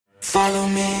Follow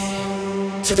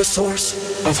me to the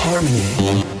source of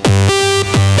harmony.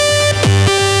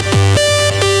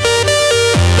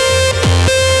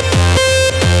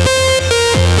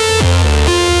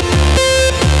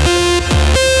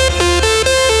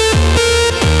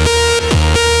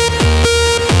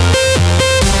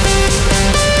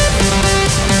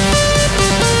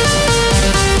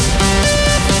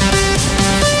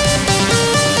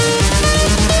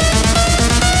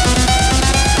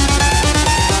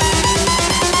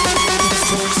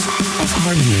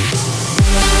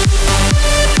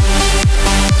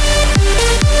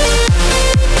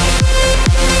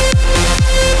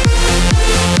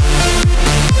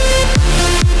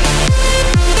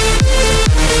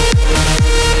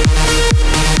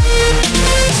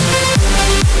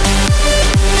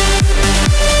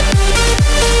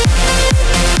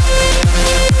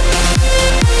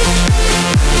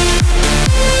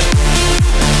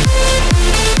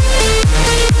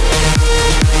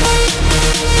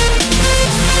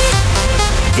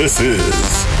 This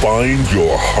is Find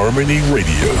Your Harmony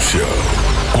Radio Show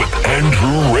with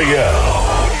Andrew Reyes.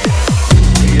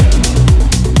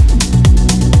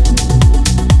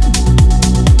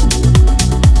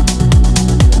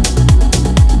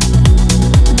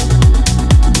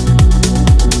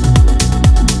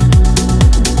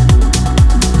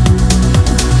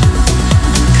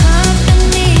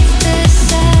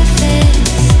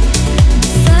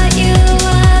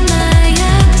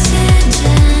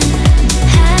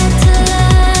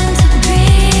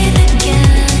 Breathe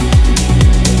again.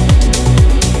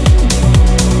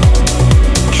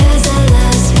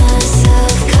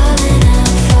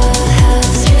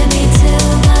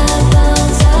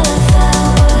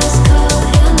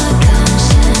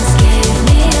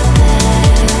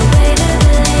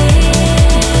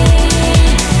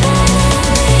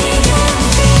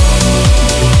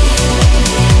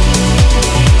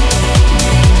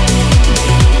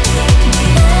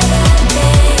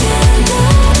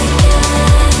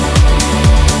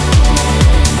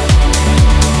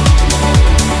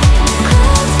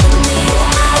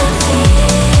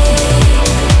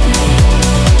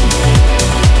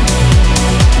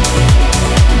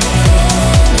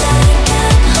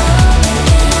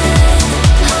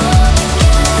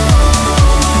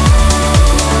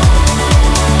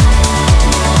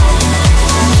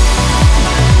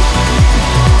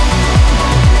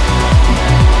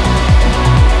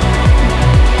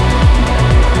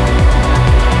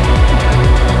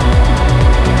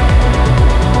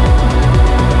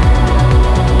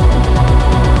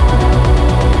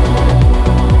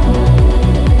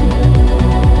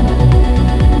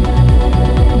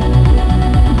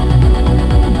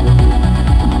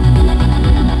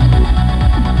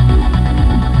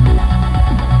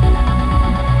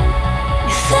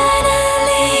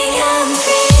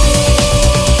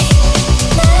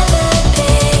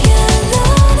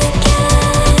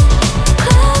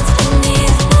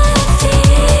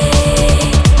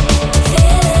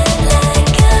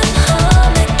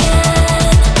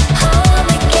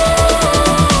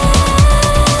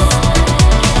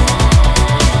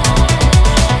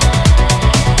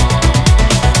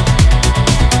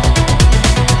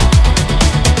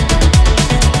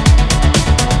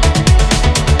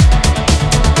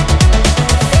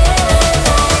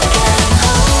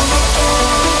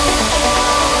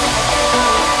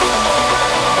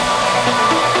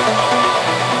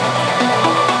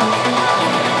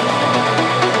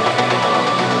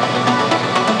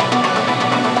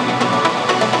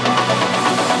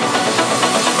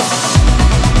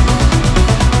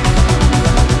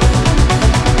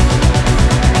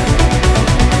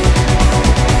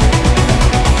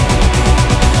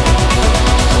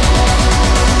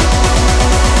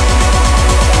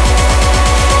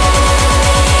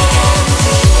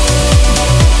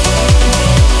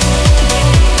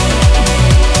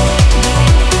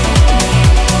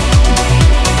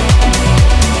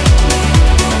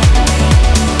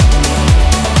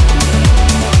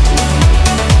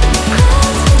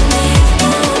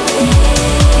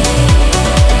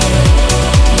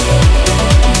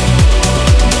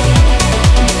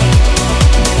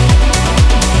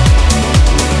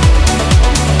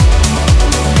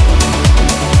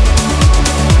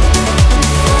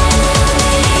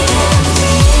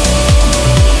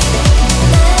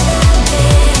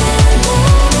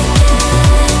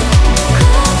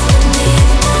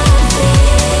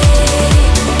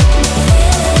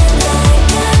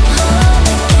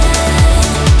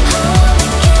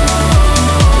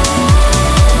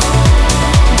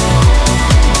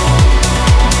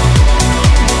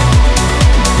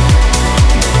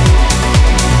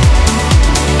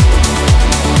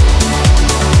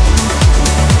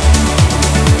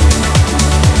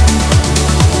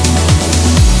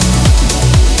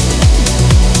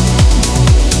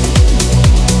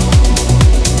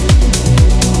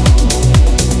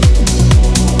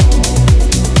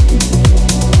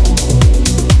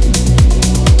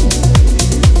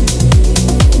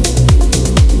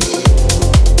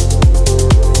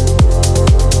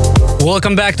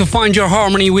 Welcome back to Find Your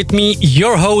Harmony with me,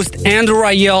 your host, Andrew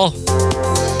Rayel.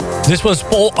 This was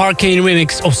Paul Arcane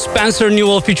remix of Spencer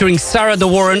Newell featuring Sarah de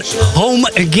Warren, Home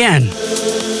Again.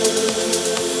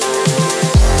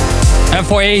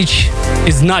 FSOE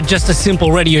is not just a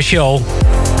simple radio show.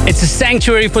 It's a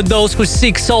sanctuary for those who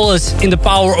seek solace in the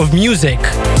power of music.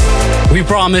 We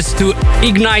promise to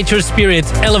ignite your spirit,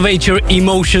 elevate your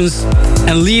emotions,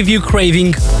 and leave you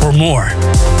craving for more.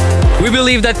 We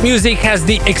believe that music has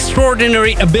the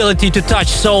extraordinary ability to touch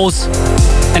souls,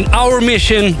 and our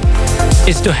mission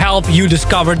is to help you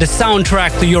discover the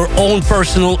soundtrack to your own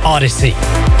personal odyssey.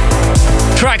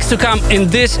 Tracks to come in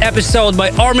this episode by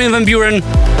Armin van Buuren,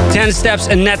 10 Steps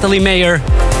and Natalie Mayer.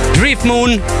 Drift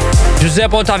Moon,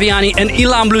 Giuseppe Ottaviani and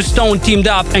Ilan Bluestone teamed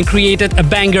up and created a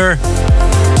banger.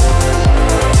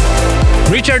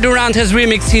 Richard Durant has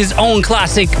remixed his own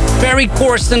classic. Ferry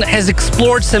Corsten has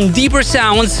explored some deeper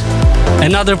sounds.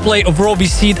 Another play of Robbie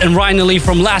Seed and Rhinely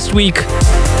from last week,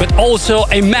 but also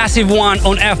a massive one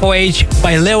on FSOE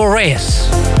by Leo Reyes.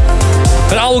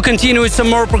 But I will continue with some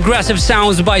more progressive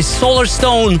sounds by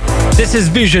Solarstone. This is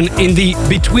Vision in the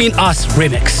Between Us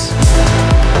remix.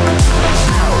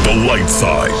 The Light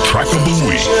Side track of the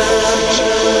week.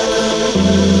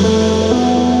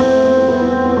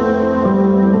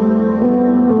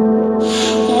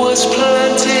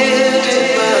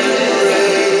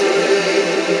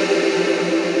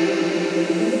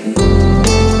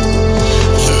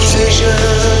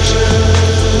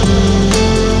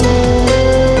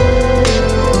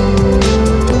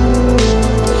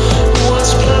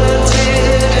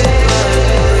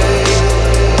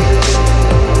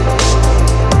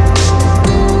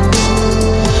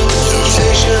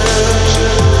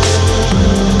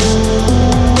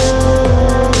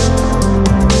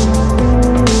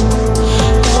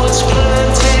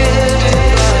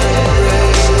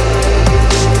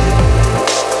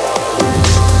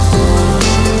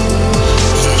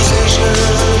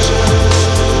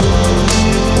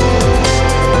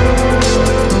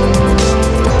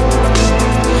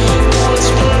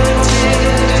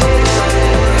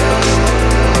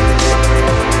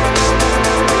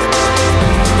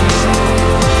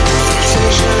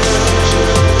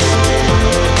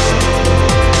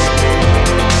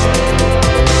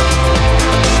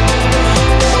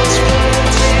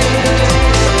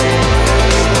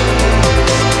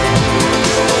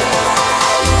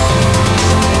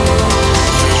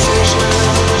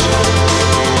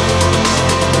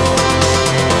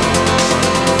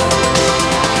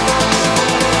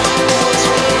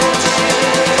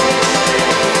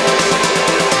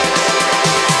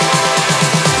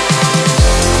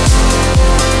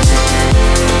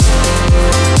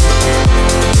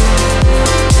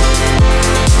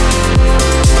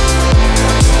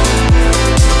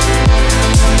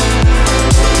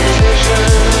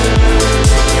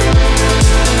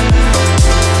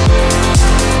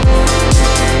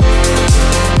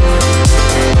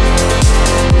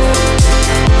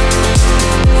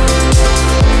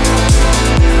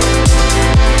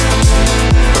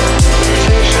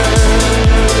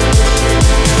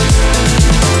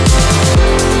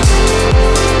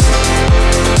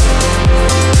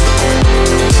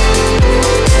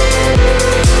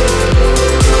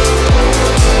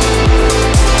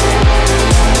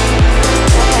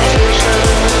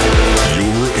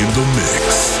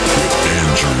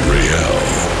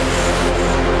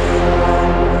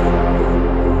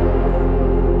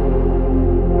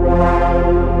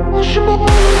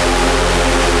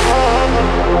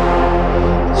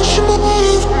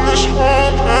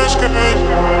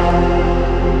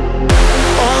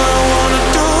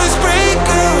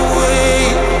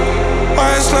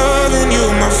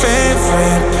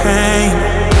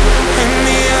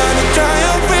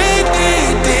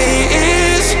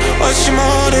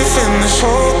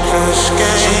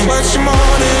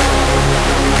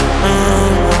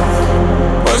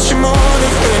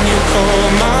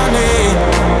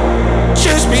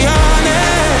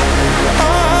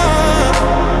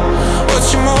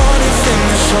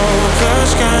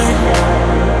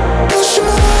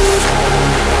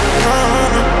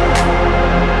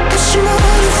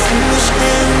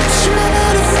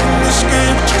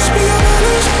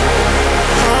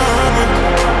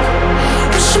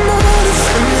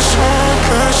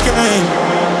 Game.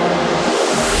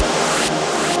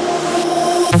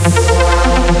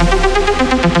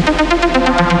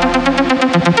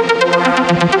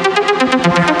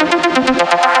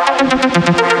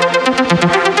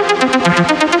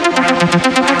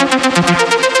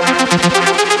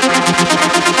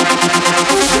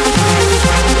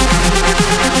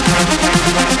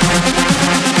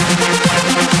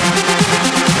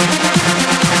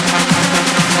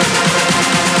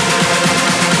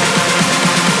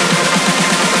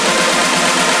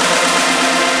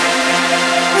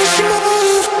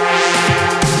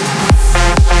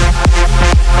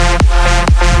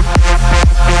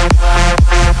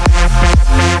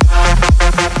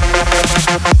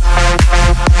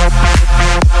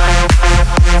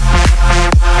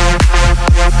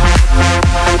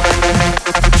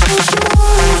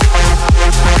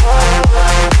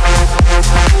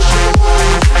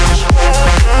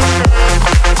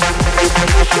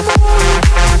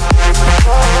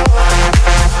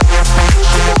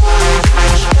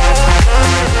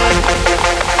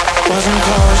 wasn't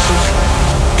cautious.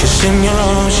 Kissing your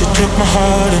arms, you took my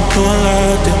heart and you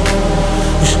unlocked it.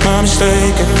 Was my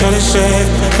mistake, I felt it safe.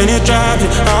 Then you dropped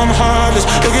it, now I'm heartless.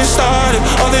 Look, it started,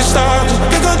 all this started,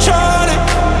 you controlled it.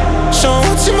 So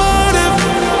what's your motive?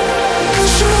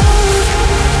 What's your motive?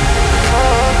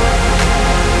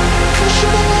 What's your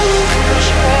motive? What's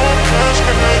your motive?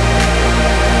 Asking me.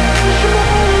 What's your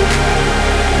motive?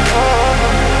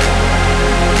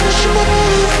 What's your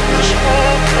motive? What's your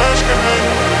motive? Asking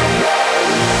me.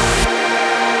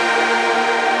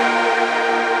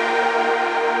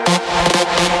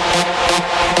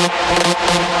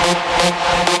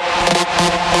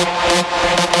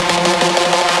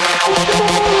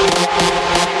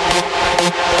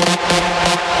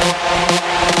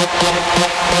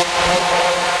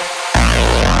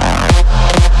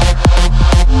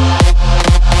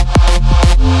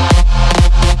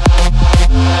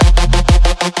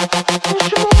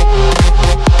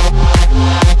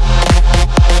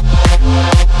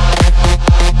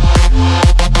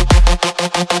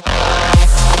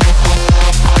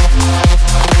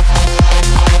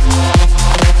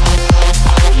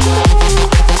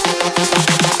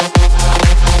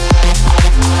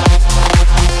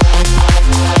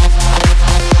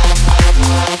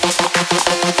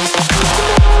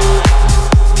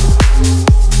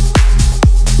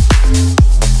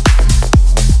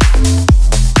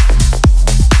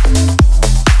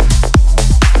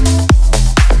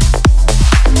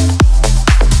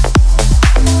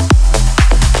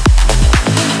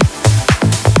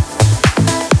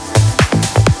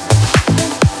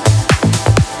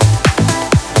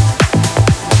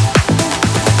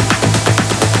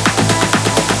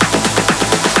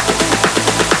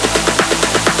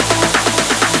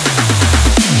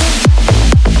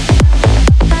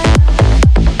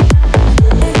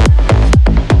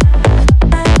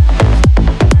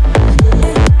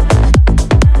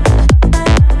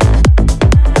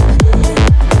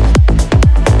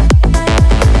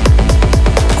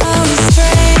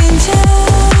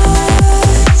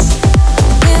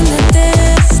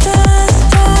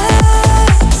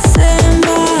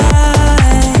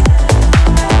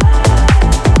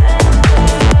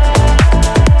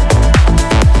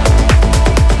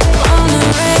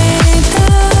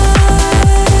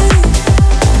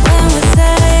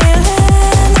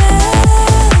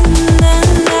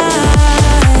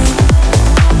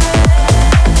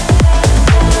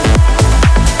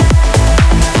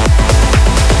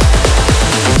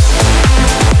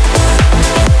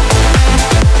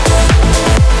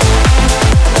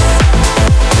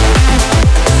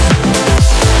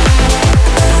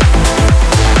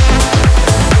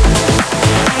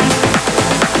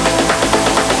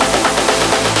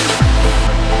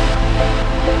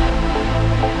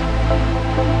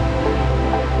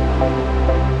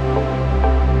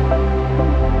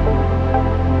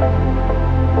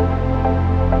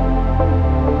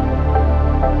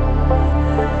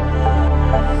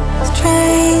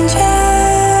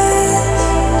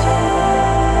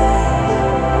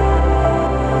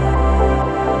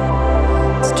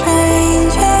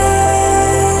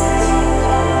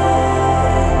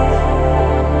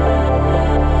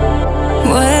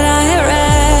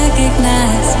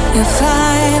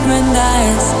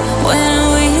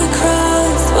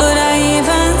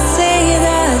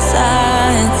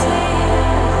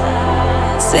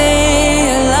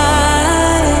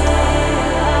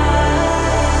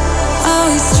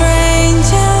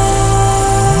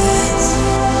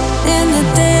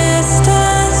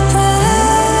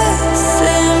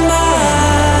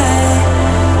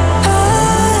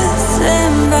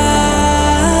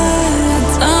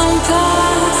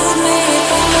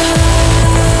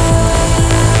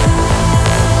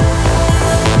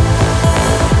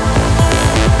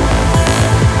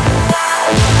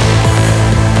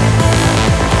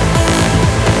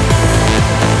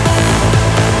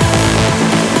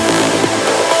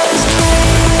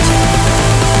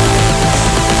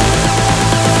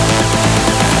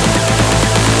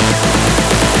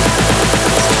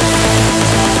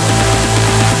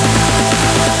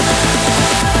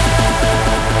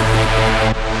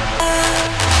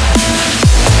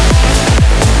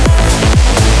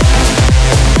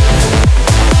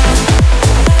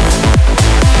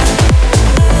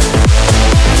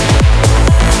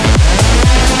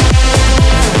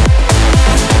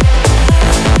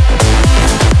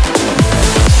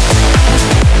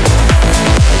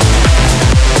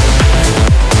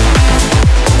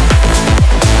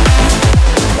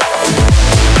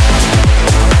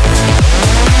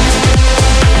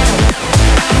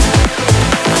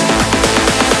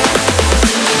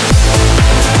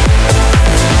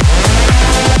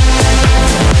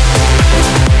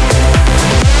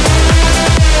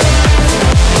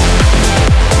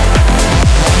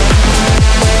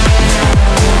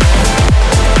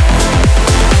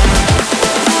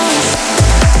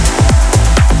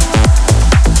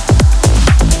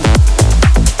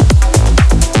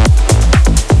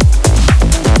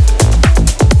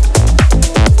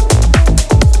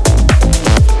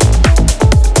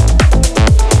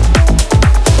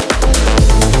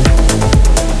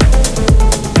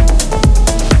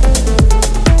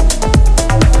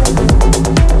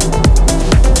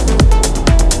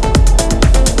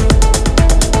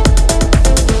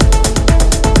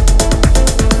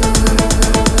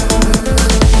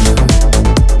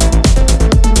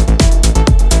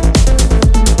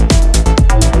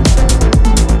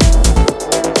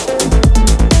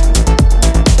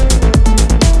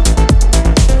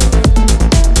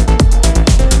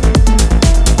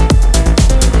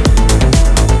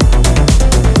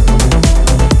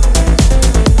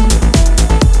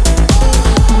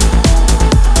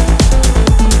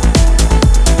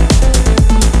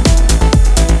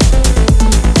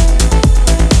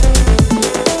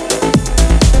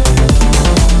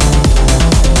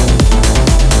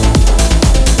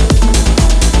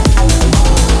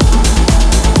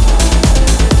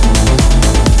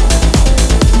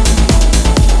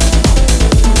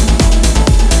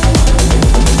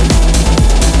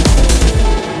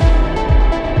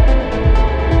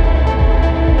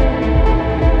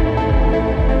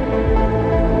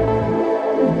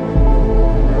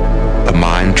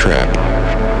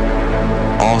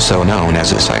 also known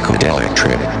as a psychedelic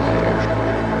trip.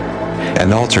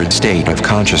 An altered state of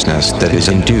consciousness that is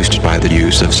induced by the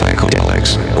use of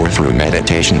psychedelics or through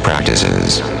meditation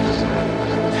practices.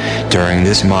 During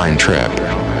this mind trip,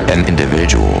 an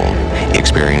individual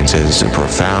experiences a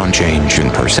profound change in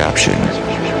perception,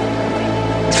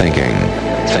 thinking,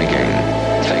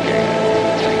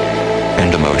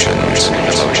 and emotions.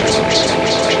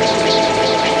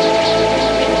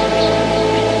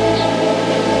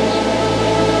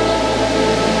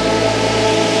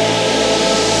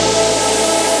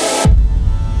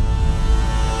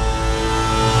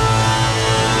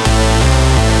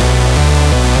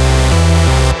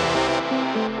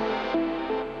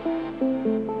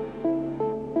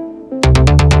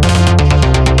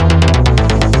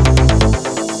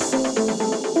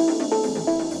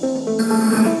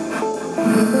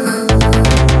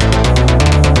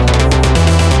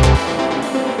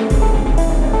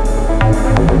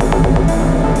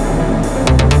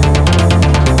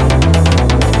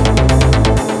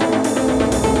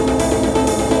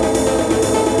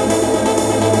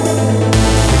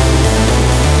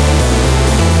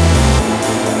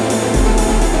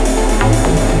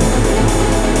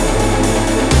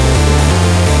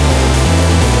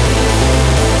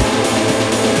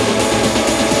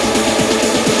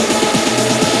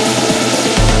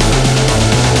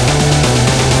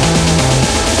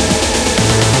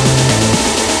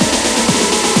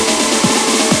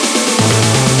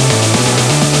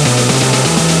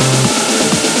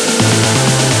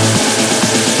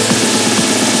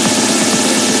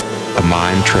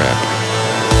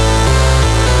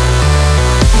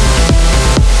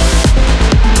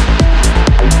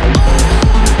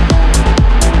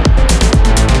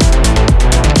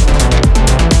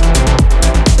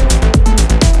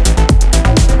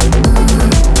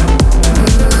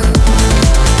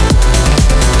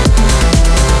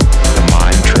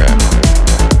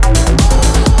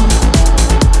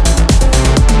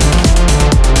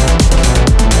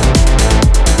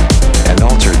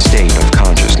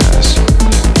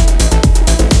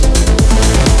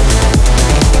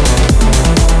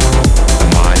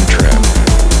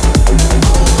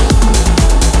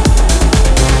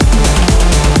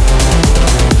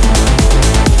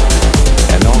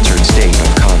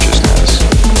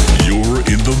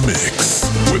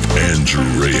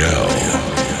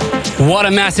 What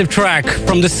a massive track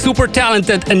from the super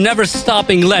talented and never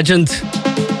stopping legend.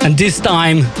 And this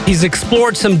time he's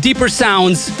explored some deeper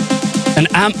sounds and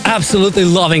I'm absolutely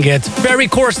loving it. Ferry,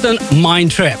 Corsten,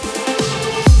 Mind Trip.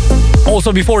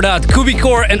 Also before that,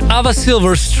 Cubicore and Ava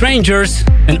Silver, Strangers,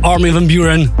 and Armin van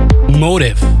Buuren,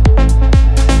 Motive.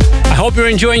 I hope you're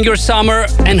enjoying your summer,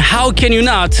 and how can you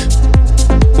not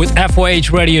with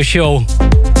FOH radio show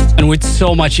and with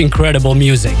so much incredible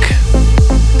music.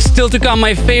 Still to come,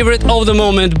 my favorite of the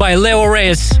moment by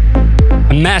Reyes,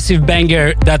 a massive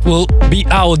banger that will be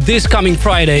out this coming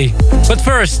Friday. But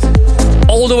first,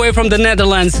 all the way from the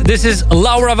Netherlands, this is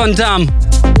Laura van Dam,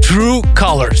 True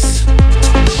Colors.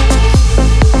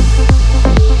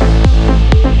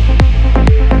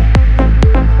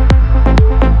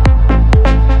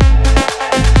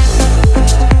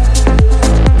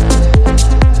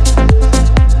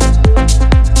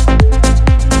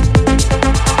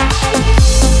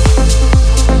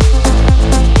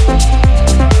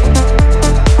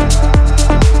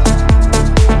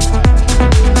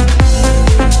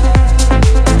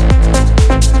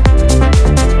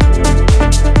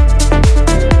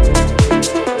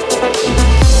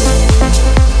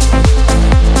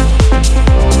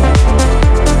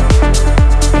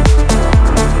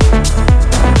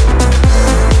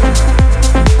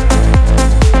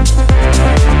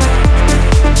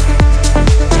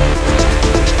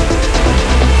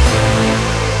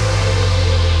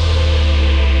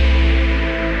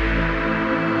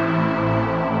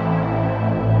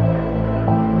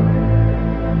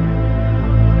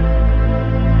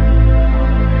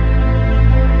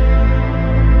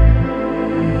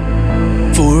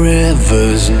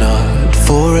 Forever's not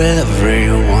for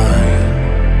everyone.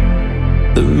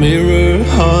 The mirror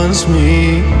haunts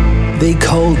me. They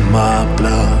called my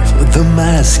bluff. The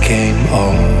mask came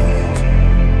off,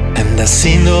 and I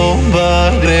see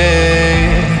nobody.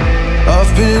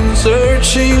 I've been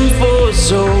searching for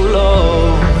so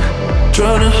long,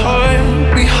 trying to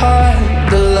hide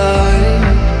behind the line,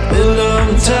 and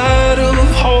I'm tired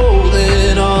of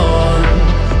holding on,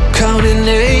 counting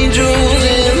angels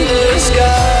in the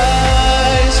skies.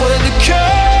 When the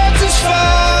curtains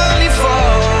finally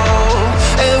fall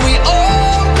and we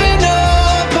open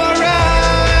up our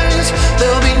eyes,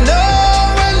 there'll be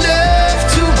nowhere left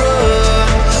to run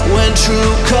when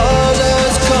true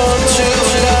colors come to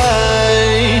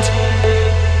light.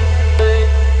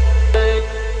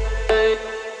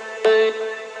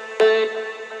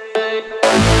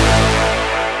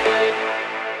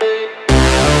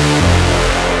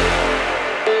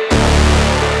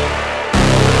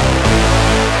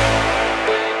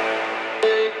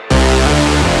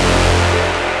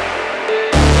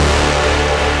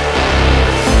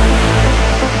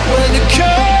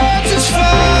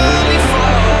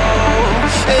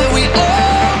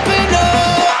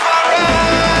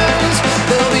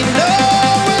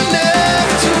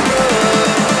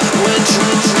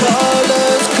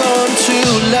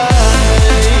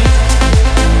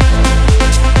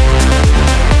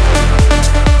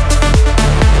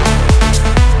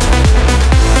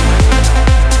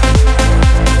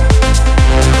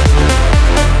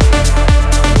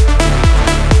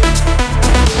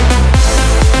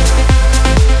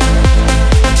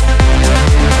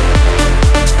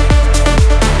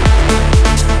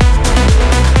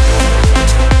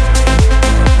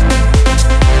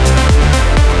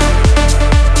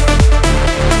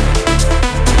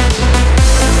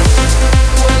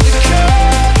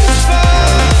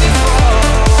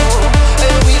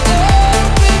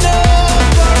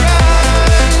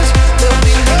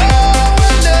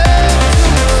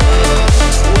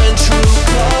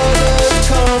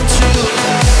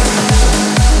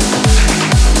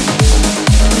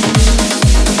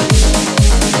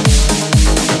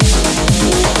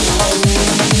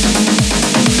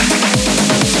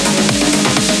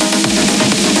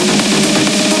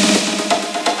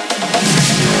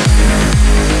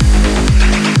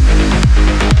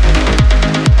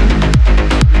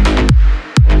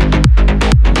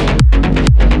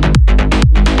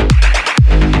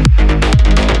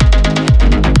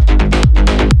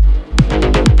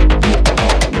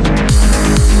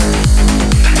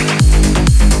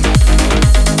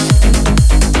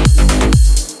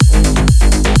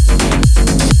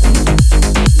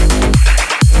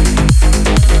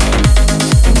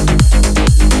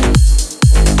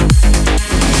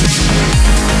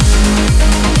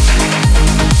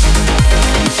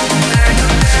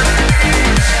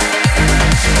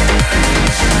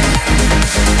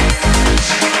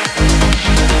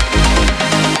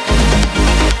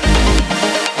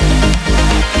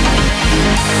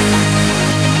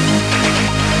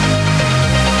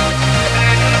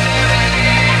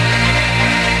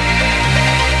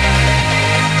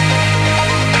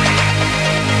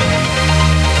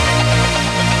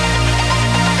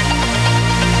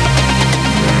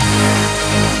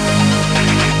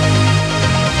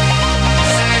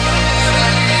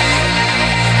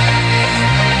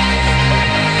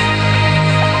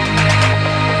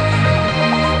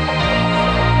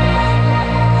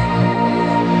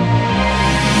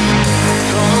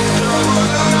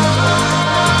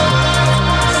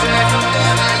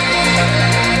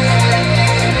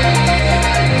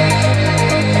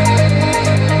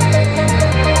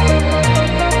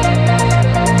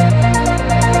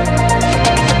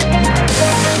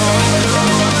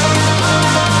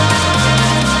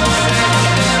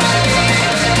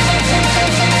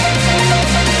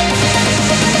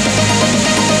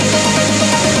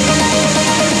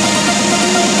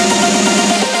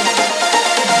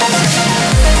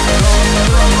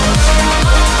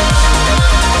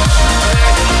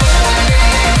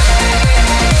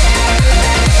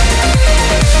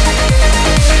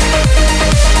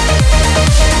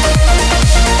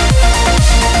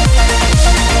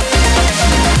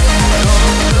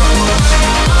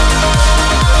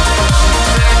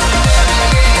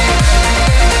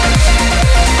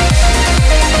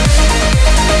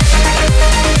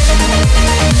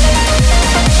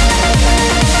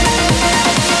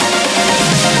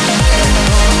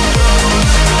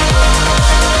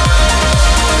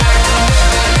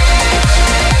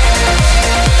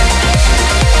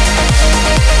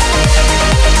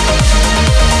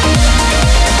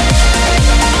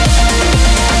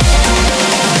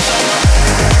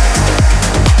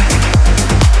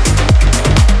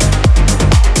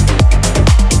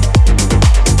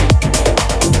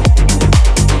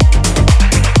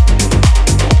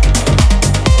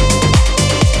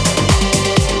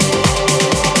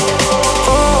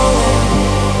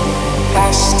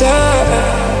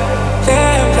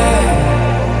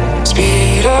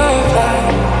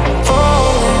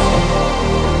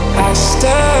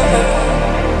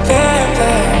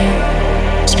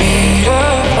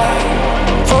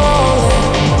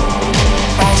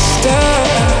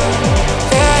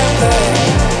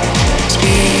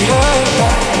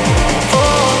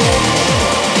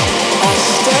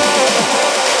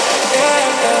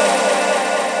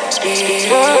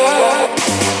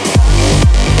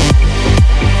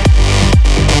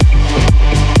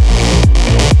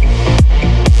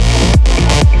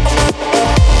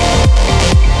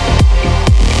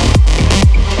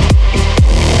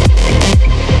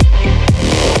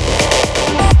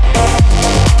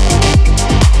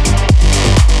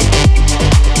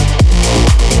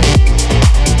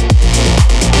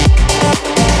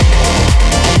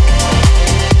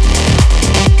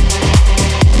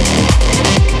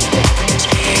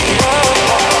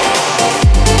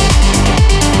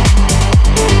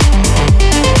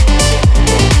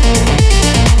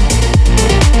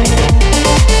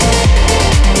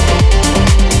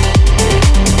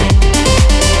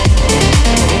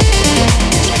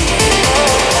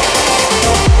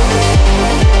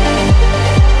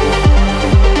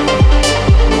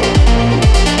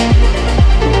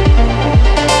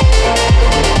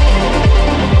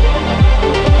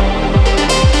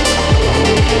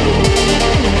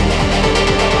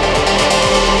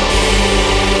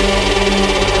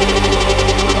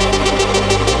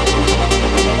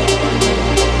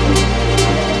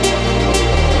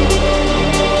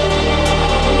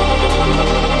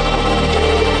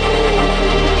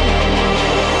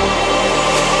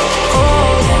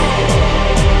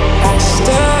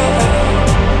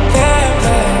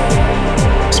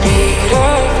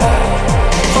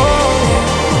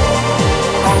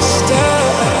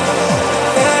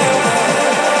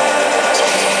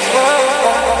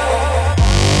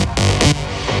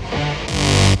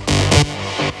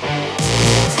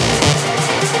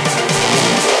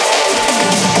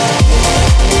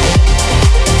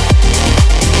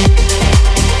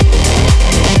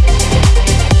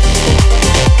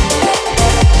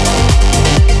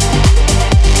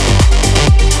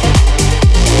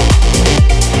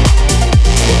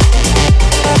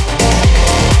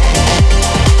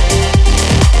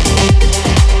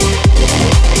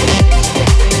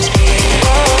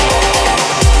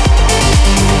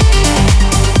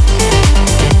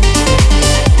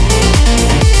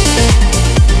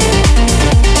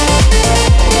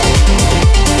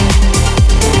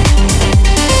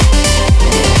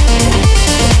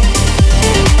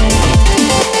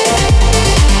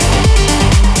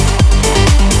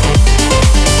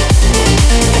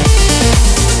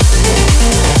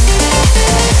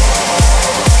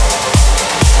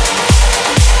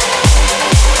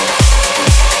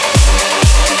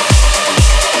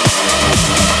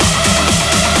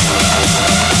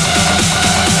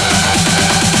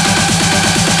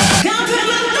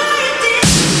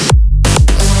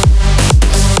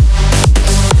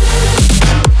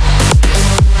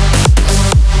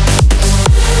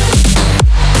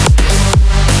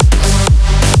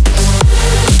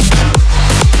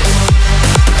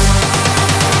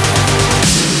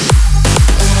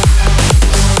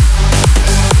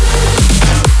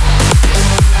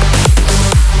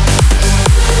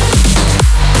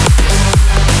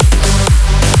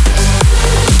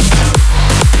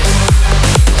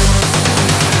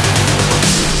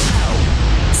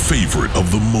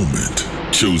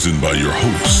 chosen by your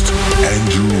host,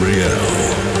 Andrew Reyes.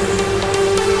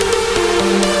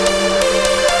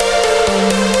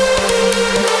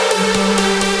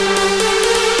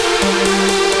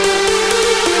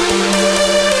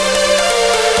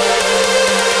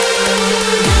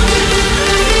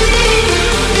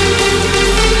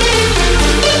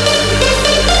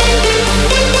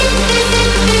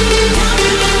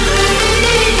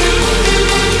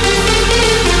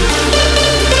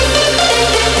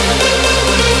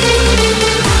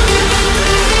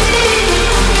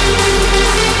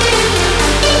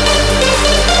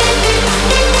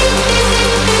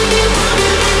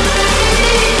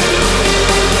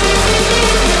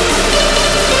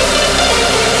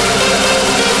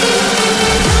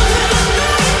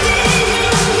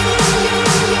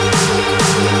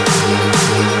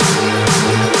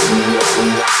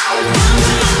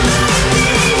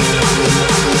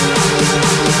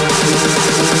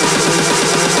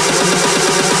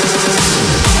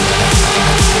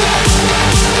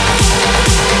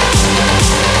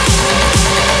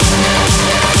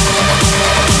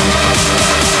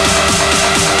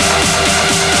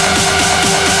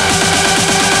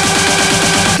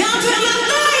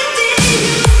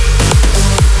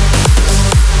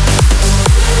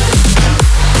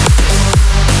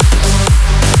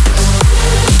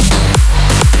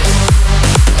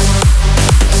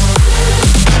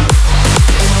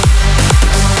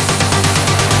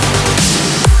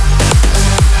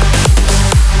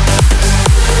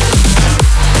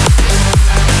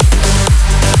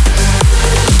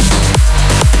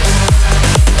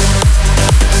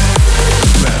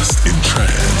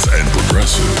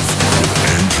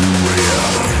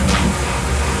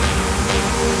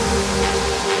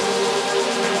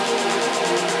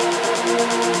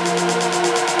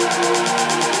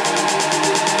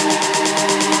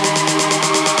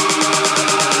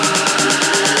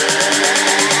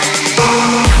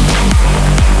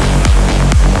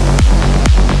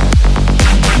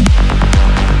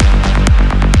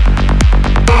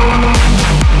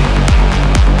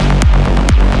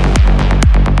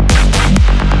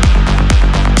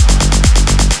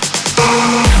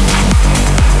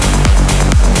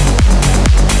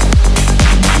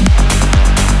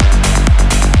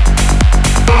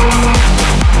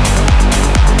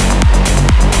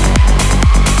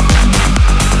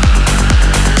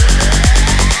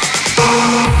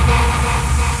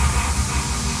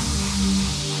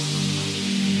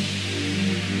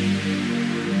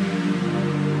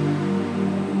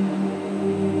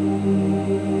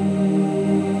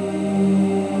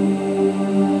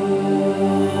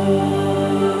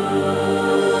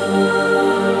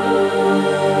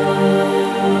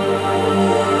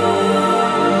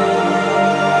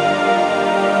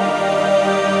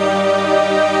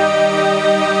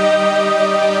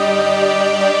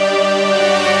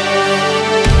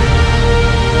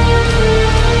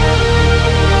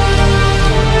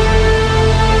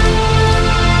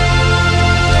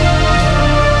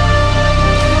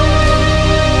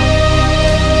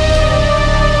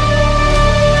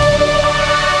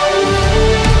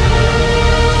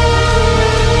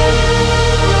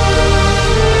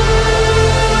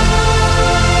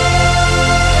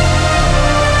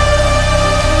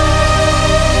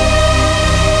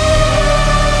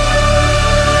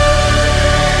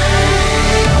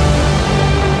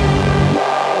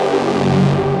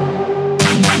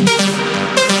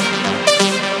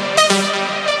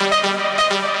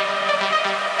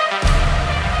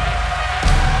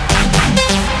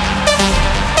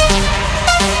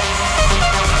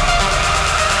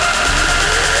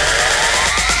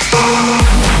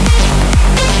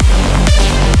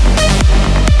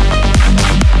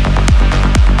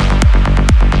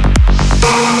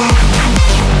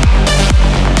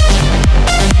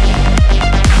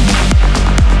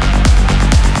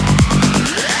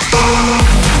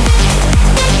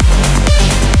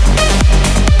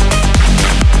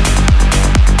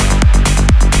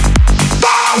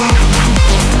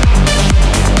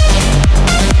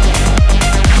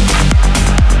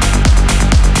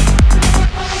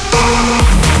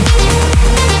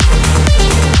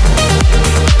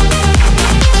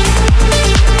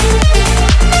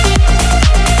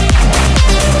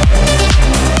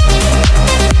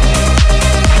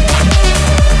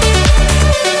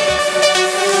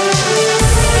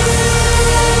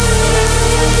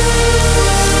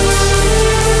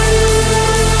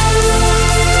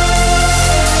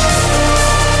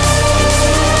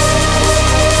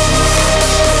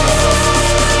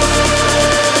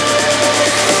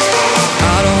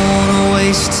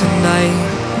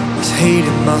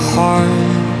 heart.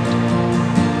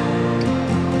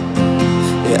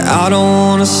 Yeah, I don't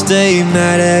wanna stay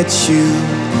mad at you,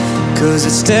 'cause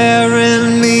it's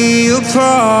tearing me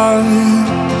apart.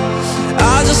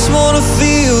 I just wanna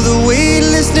feel the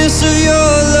weightlessness of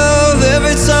your love.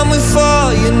 Every time we fall,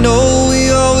 you know we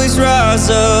always rise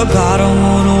up. I don't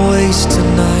wanna waste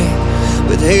tonight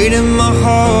with hate in my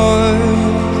heart.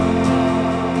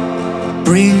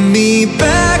 Bring me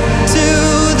back to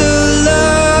the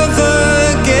love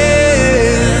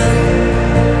again.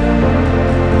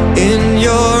 In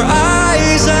your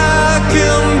eyes I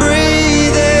can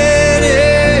breathe it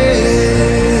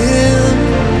in.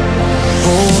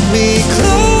 Hold me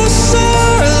closer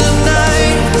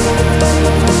tonight,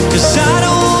 'cause I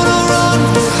don't wanna run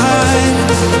or hide.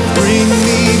 Bring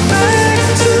me back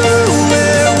to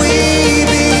where we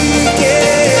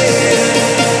began.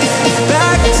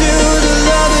 Back to the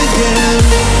love again.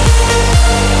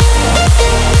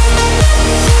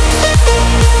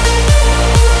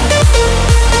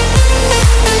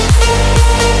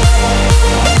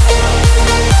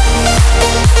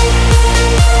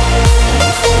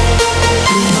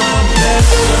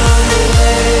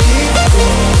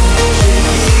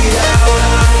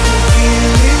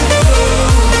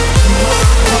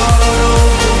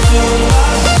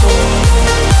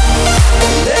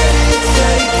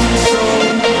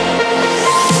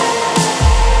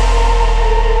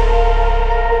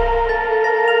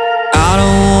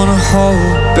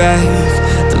 Hold back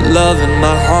the love in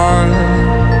my heart.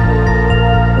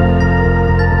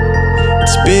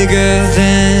 It's bigger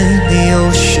than the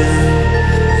ocean,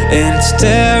 and it's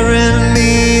tearing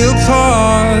me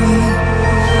apart.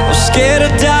 I'm scared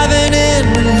of diving in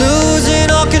and losing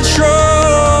all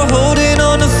control, holding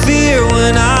on to fear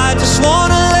when I just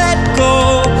wanna let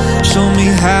go. Show me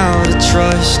how to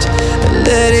trust and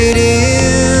let it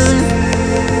in.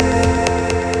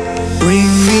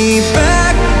 Bring me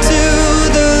back to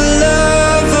the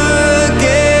love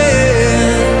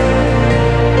again.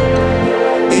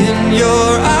 In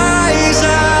your eyes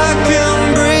I can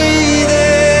breathe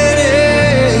it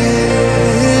in.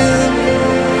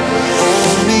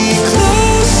 Hold me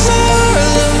closer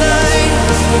tonight,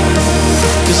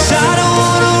 'cause I don't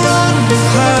wanna run or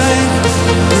hide.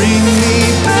 Bring me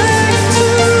back to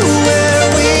where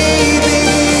we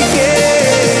began.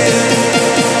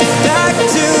 Back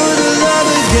to the love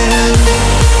again.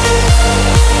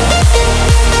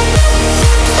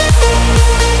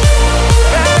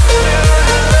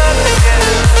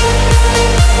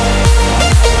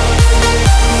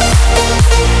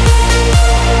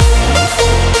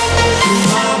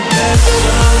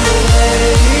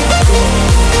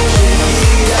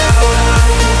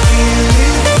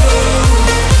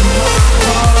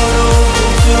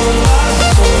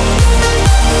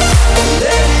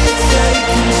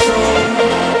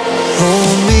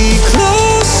 Hold me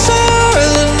closer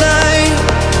tonight,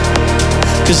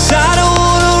 'cause I don't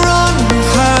wanna run or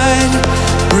hide.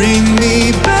 Bring me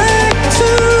back to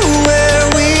where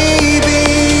we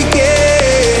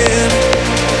began.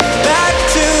 Back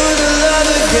to the love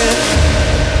again.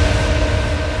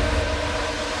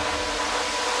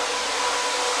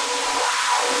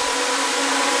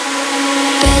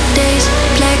 Bad days,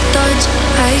 black thoughts,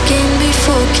 I can be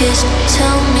focused.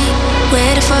 Tell me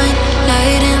where to find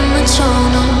light in the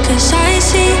tunnel, 'cause I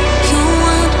see you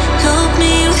won't help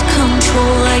me with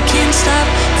control. I can't stop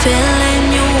feeling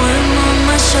your warm on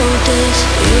my shoulders.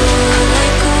 You're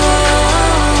like a rose.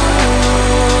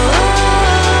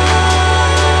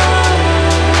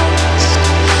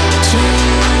 Don't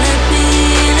let me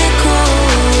let go.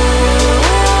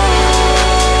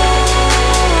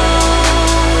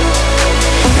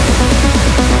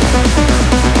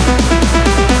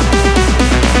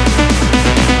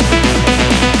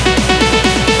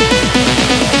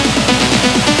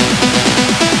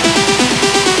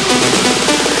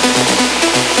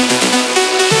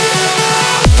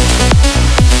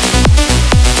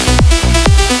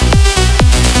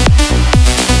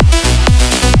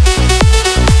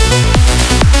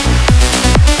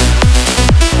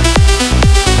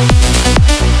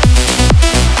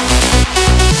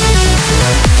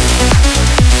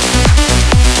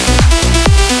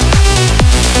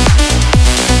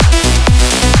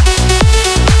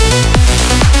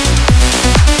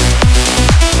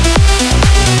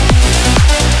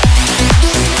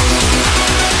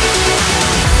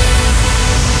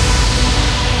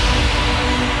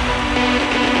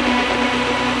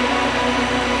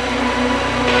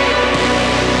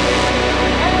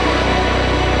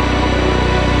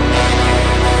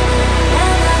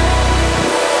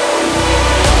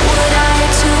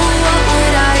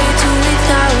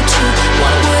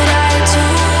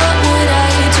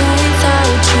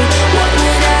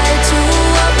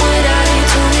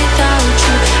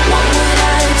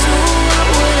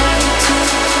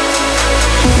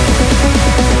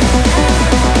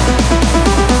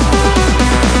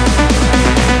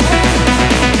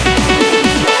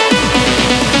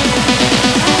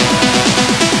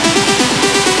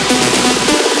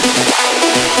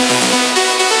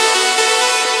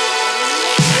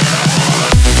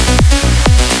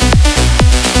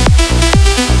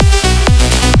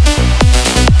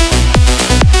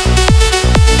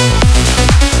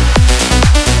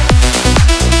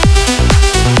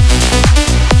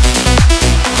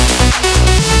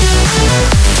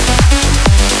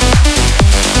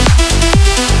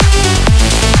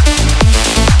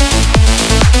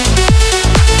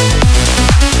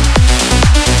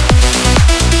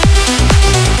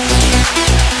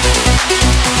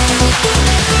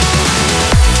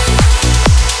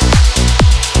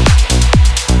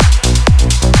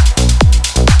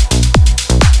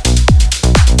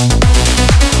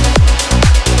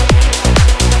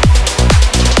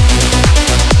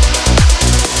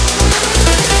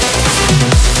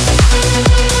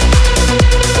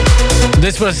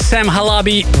 This was Sam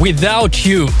Halabi, Without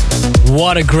You.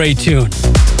 What a great tune.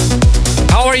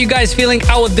 How are you guys feeling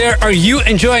out there? Are you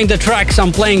enjoying the tracks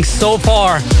I'm playing so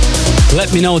far?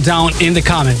 Let me know down in the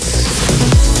comments.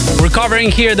 We're covering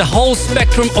here the whole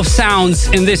spectrum of sounds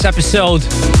in this episode,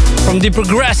 from the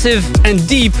progressive and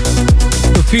deep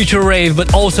to future rave,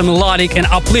 but also melodic and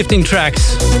uplifting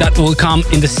tracks that will come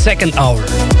in the second hour.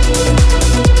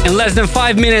 In less than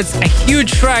 5 minutes, a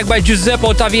huge track by Giuseppe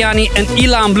Ottaviani and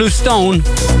Ilan Bluestone.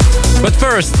 But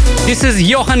first, this is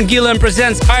Johan Gielen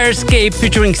presents Airscape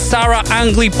featuring Sarah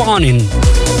Angliponin,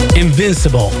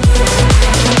 Invincible.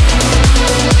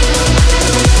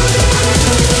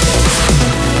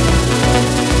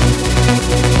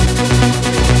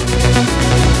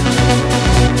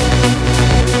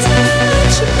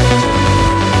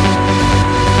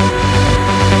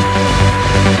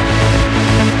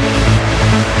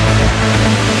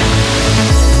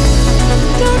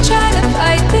 Don't try to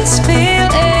fight this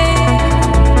feeling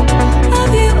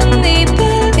of you and me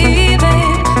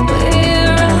believing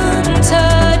we're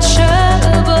untouchable.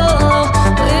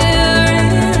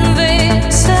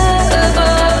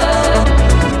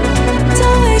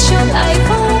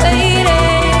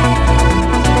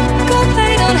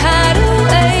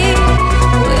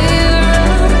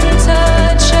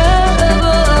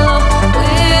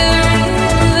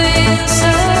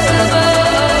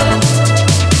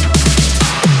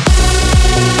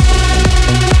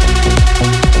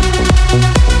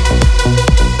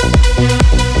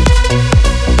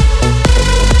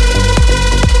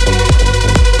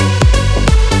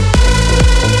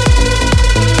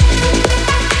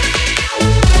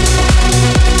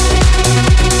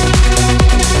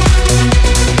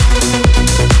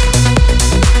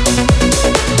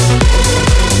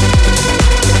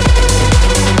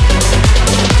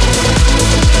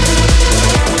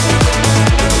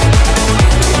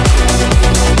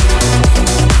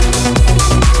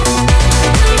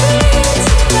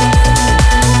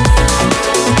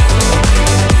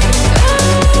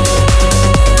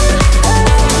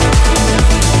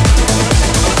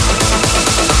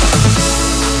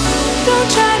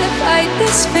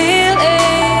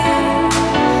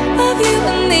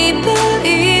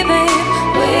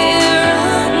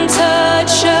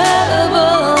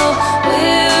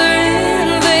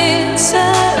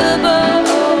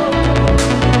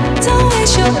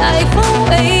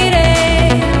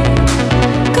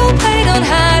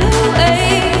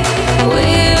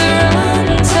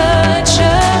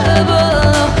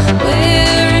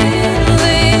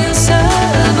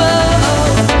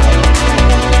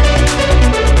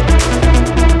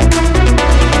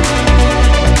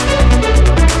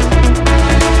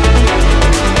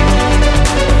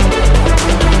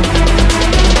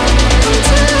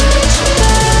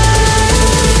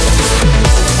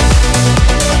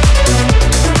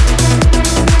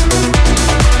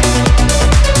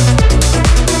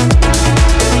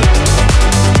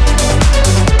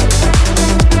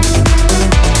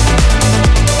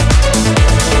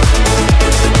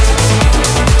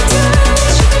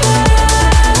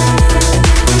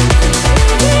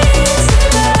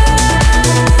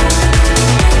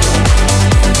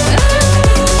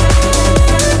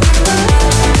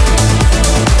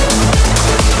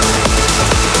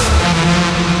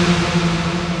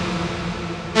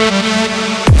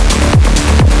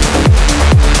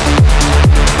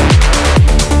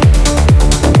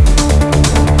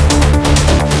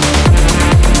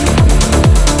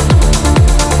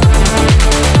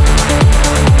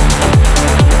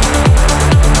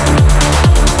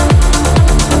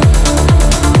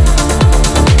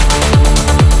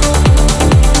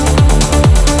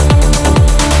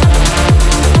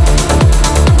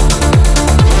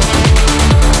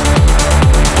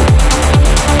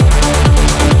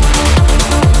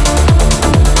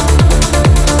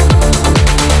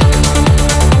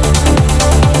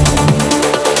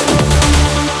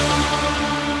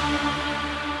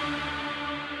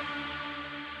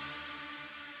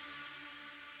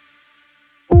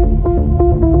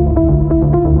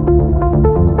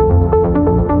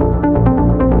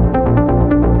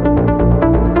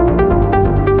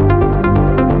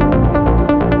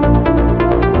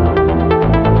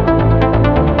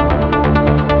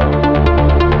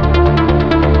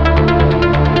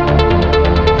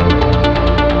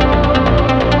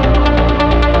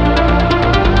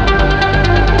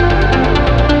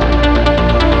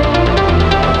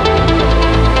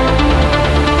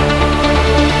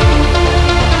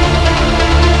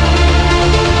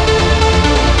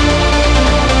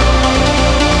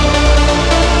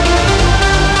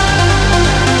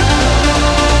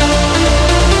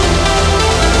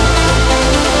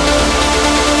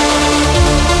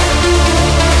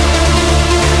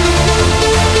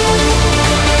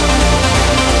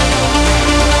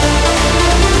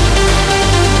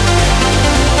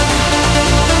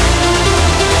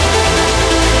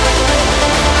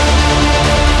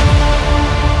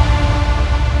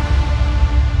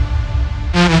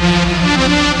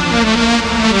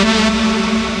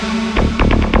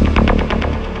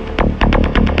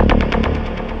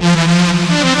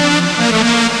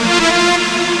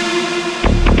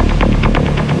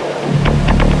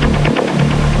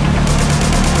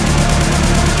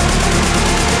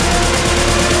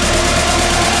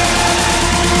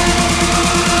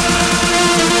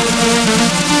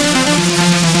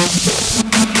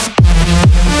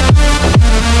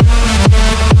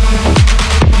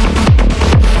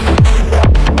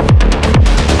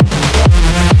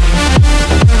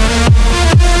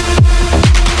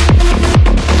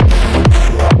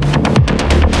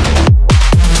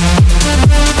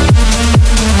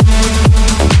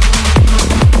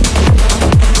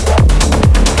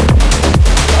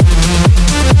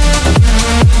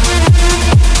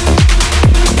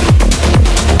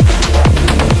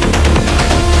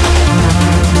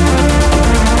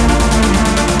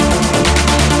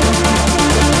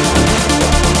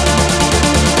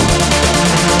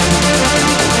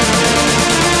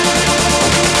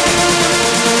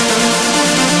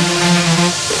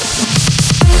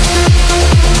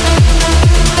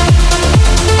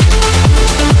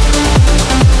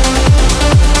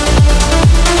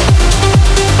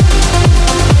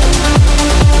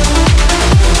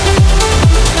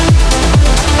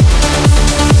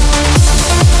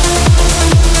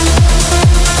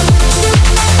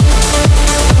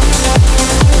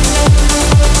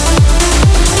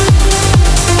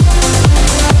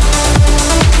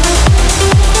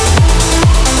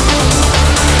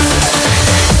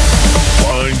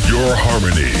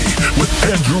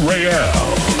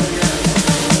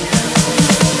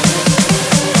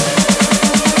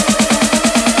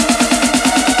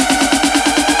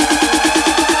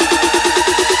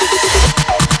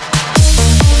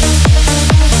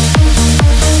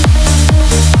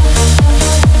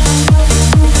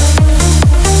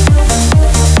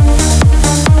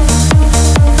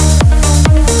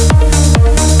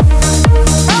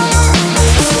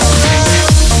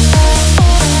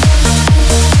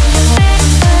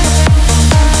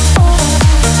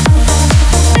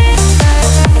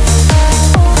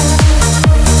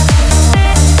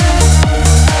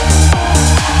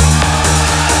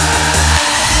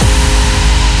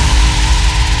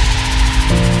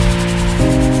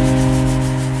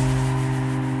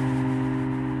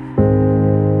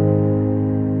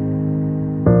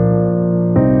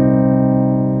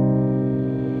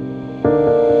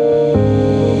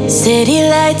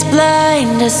 lights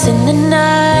blind us in the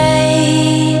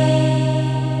night.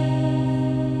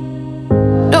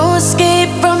 No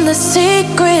escape from the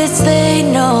secrets they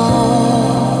know.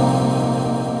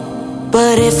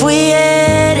 But if we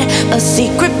had a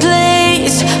secret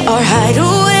place, our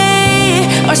hideaway,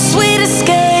 our sweet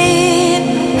escape,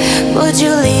 would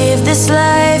you leave this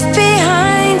life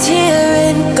behind here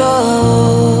and go?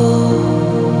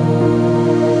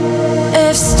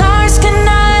 If stars can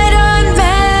hide our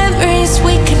memories,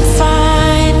 we can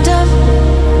find them.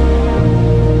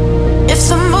 If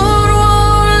the moon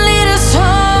won't lead us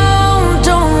home,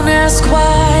 don't ask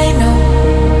why, no.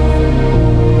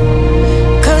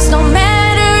 'Cause no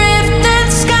matter if that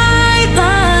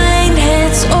skyline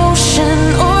hits ocean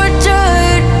or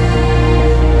dirt,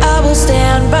 I will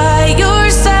stand by your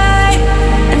side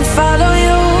and follow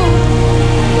you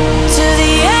to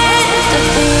the end of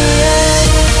the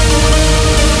earth.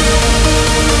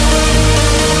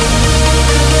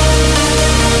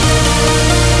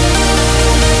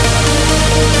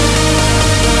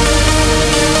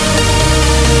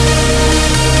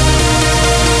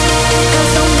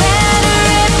 Cause no matter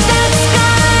if that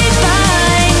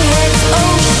skyline hits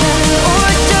ocean or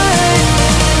dirt,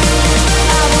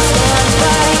 I will stand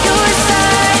by your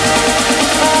side and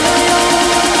follow you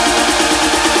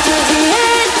to the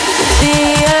end of the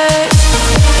earth.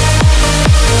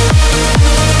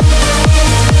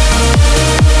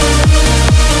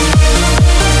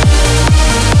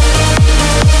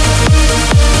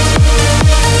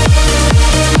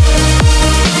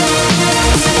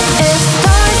 If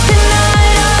stars can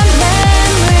hide our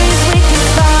memories, we can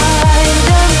find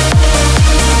them.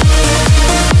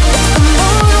 If the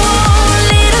moon won't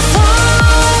lead us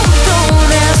home,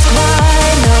 don't ask why,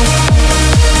 no.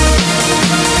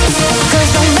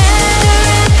 'Cause no matter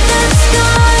if that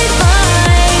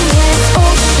skyline hits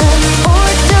ocean or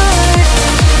dirt,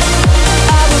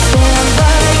 I will stand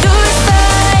by your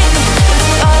side and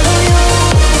follow you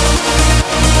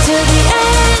to the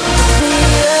end of the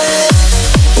earth.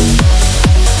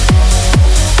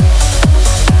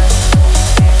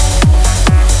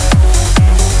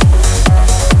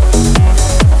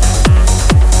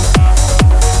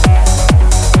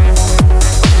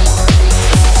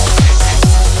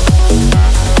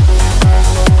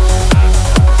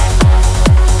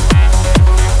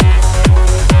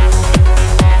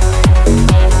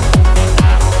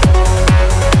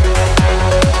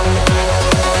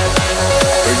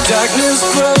 Where darkness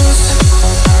grows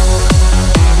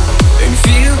in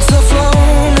fields of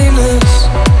loneliness,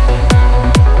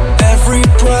 every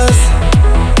breath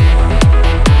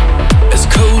as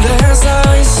cold as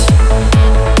ice.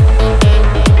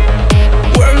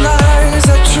 Where lies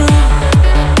are true,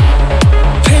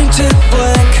 painted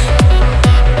black,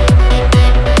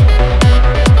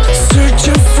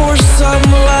 searching for some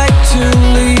light to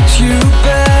lead you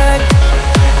back.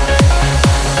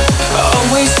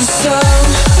 Always the sun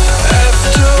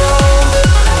after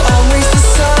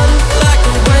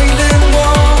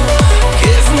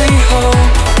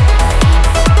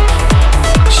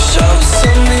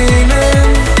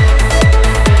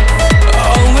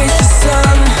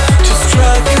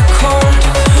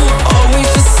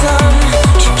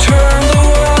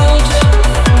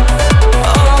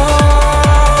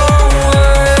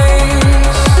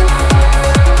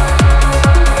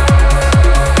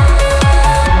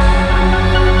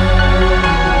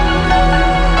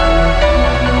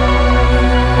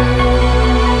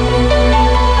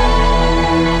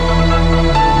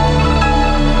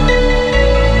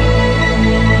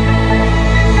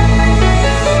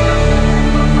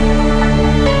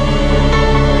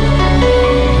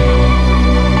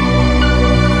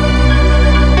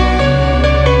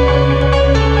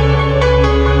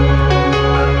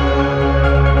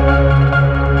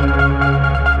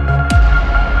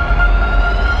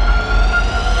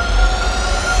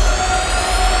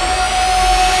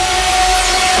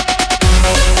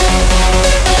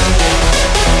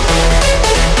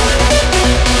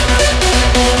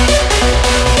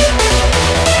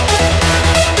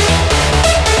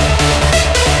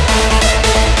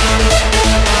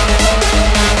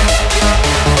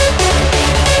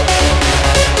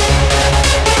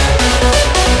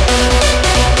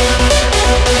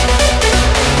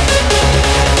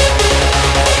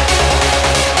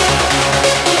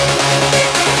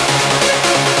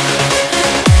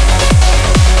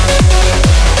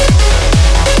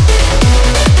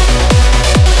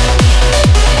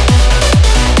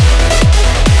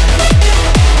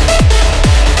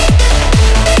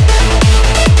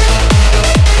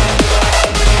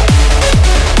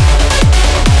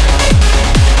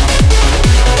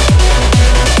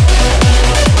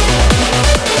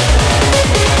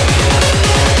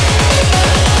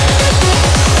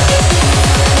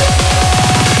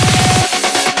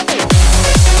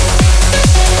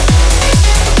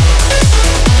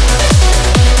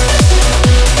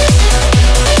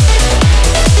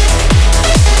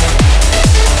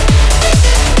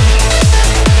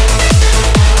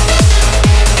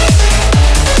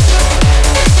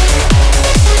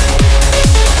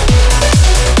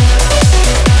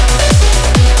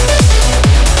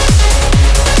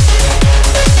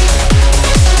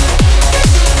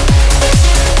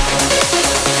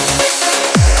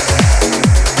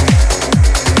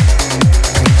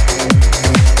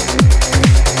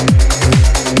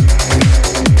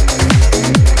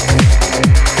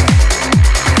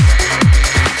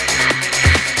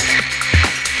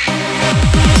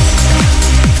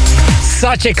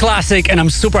Such a classic, and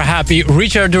I'm super happy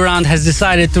Richard Durand has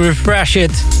decided to refresh it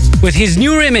with his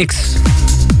new remix,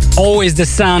 Always the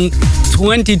Sun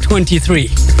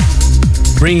 2023.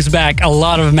 Brings back a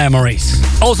lot of memories.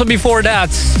 Also before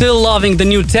that, still loving the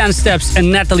new 10 Steps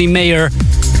and Natalie Mayer,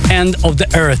 End of the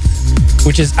Earth,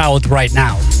 which is out right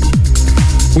now.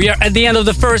 We are at the end of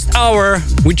the first hour,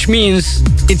 which means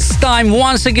it's time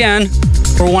once again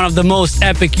for one of the most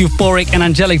epic, euphoric and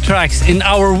angelic tracks in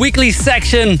our weekly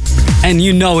section, and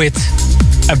you know it,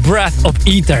 A Breath of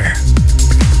Ether.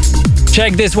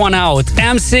 Check this one out,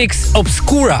 M6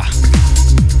 Obscura.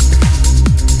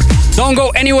 Don't go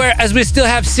anywhere as we still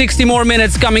have 60 more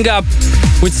minutes coming up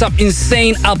with some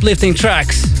insane uplifting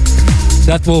tracks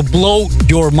that will blow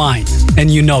your mind,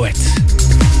 and you know it.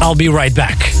 I'll be right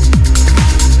back.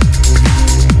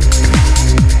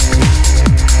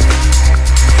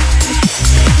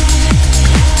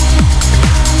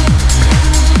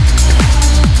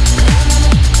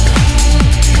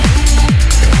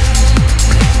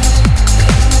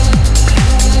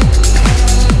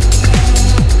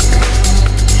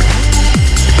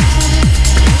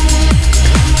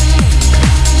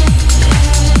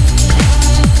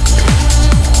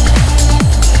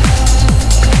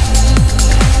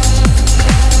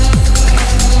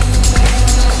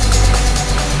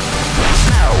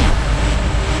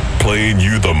 Playing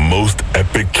you the most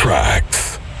epic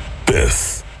tracks.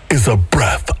 This is A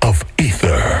Breath of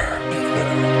Ether.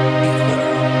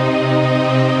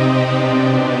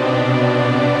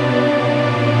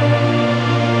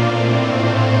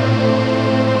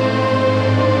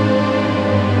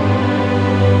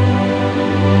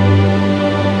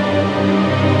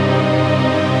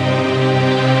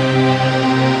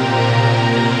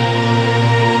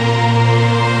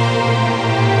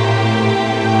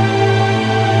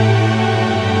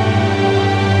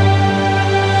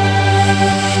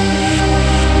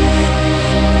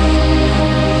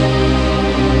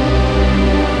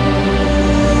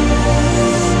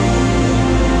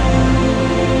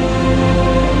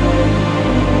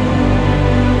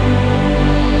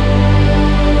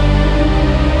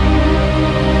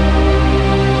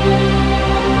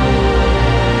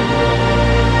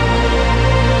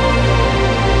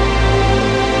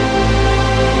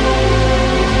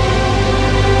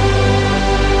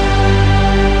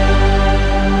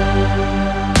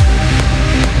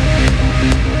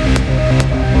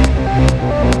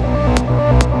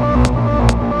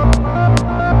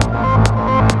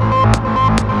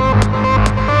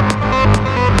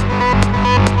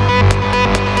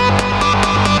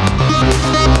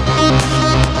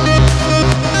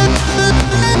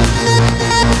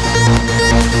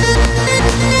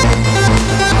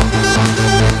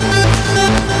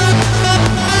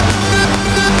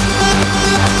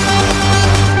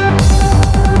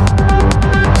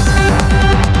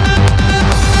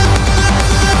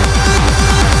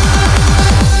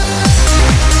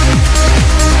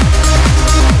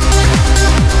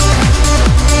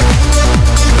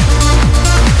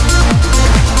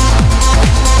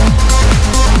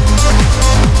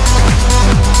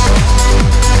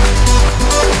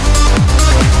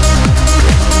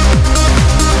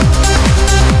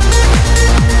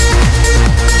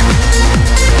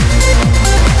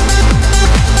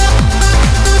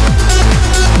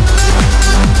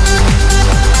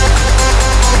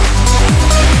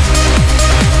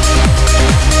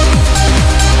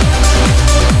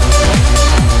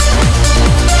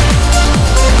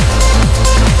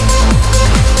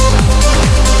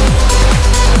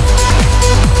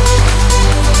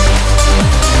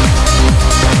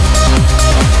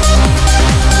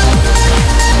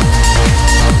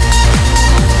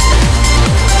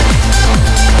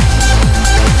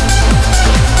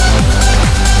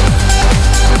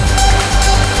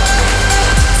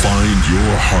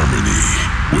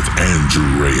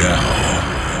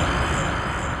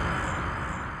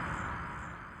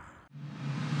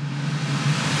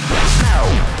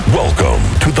 Welcome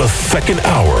to the second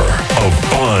hour of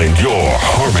Find Your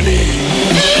Harmony.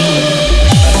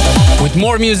 With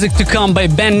more music to come by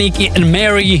Ben Nicky and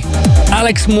Mary,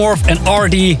 Alex Morph and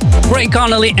R.D., Ray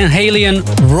Connolly and Halion,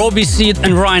 Robbie Seed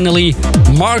and Rhinely,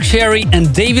 Mark Sherry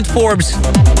and David Forbes,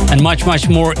 and much, much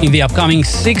more in the upcoming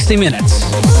 60 minutes.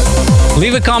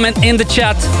 Leave a comment in the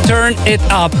chat, turn it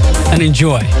up, and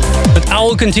enjoy. But I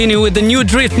will continue with the new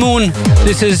Drift Moon.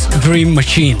 This is Dream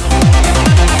Machine.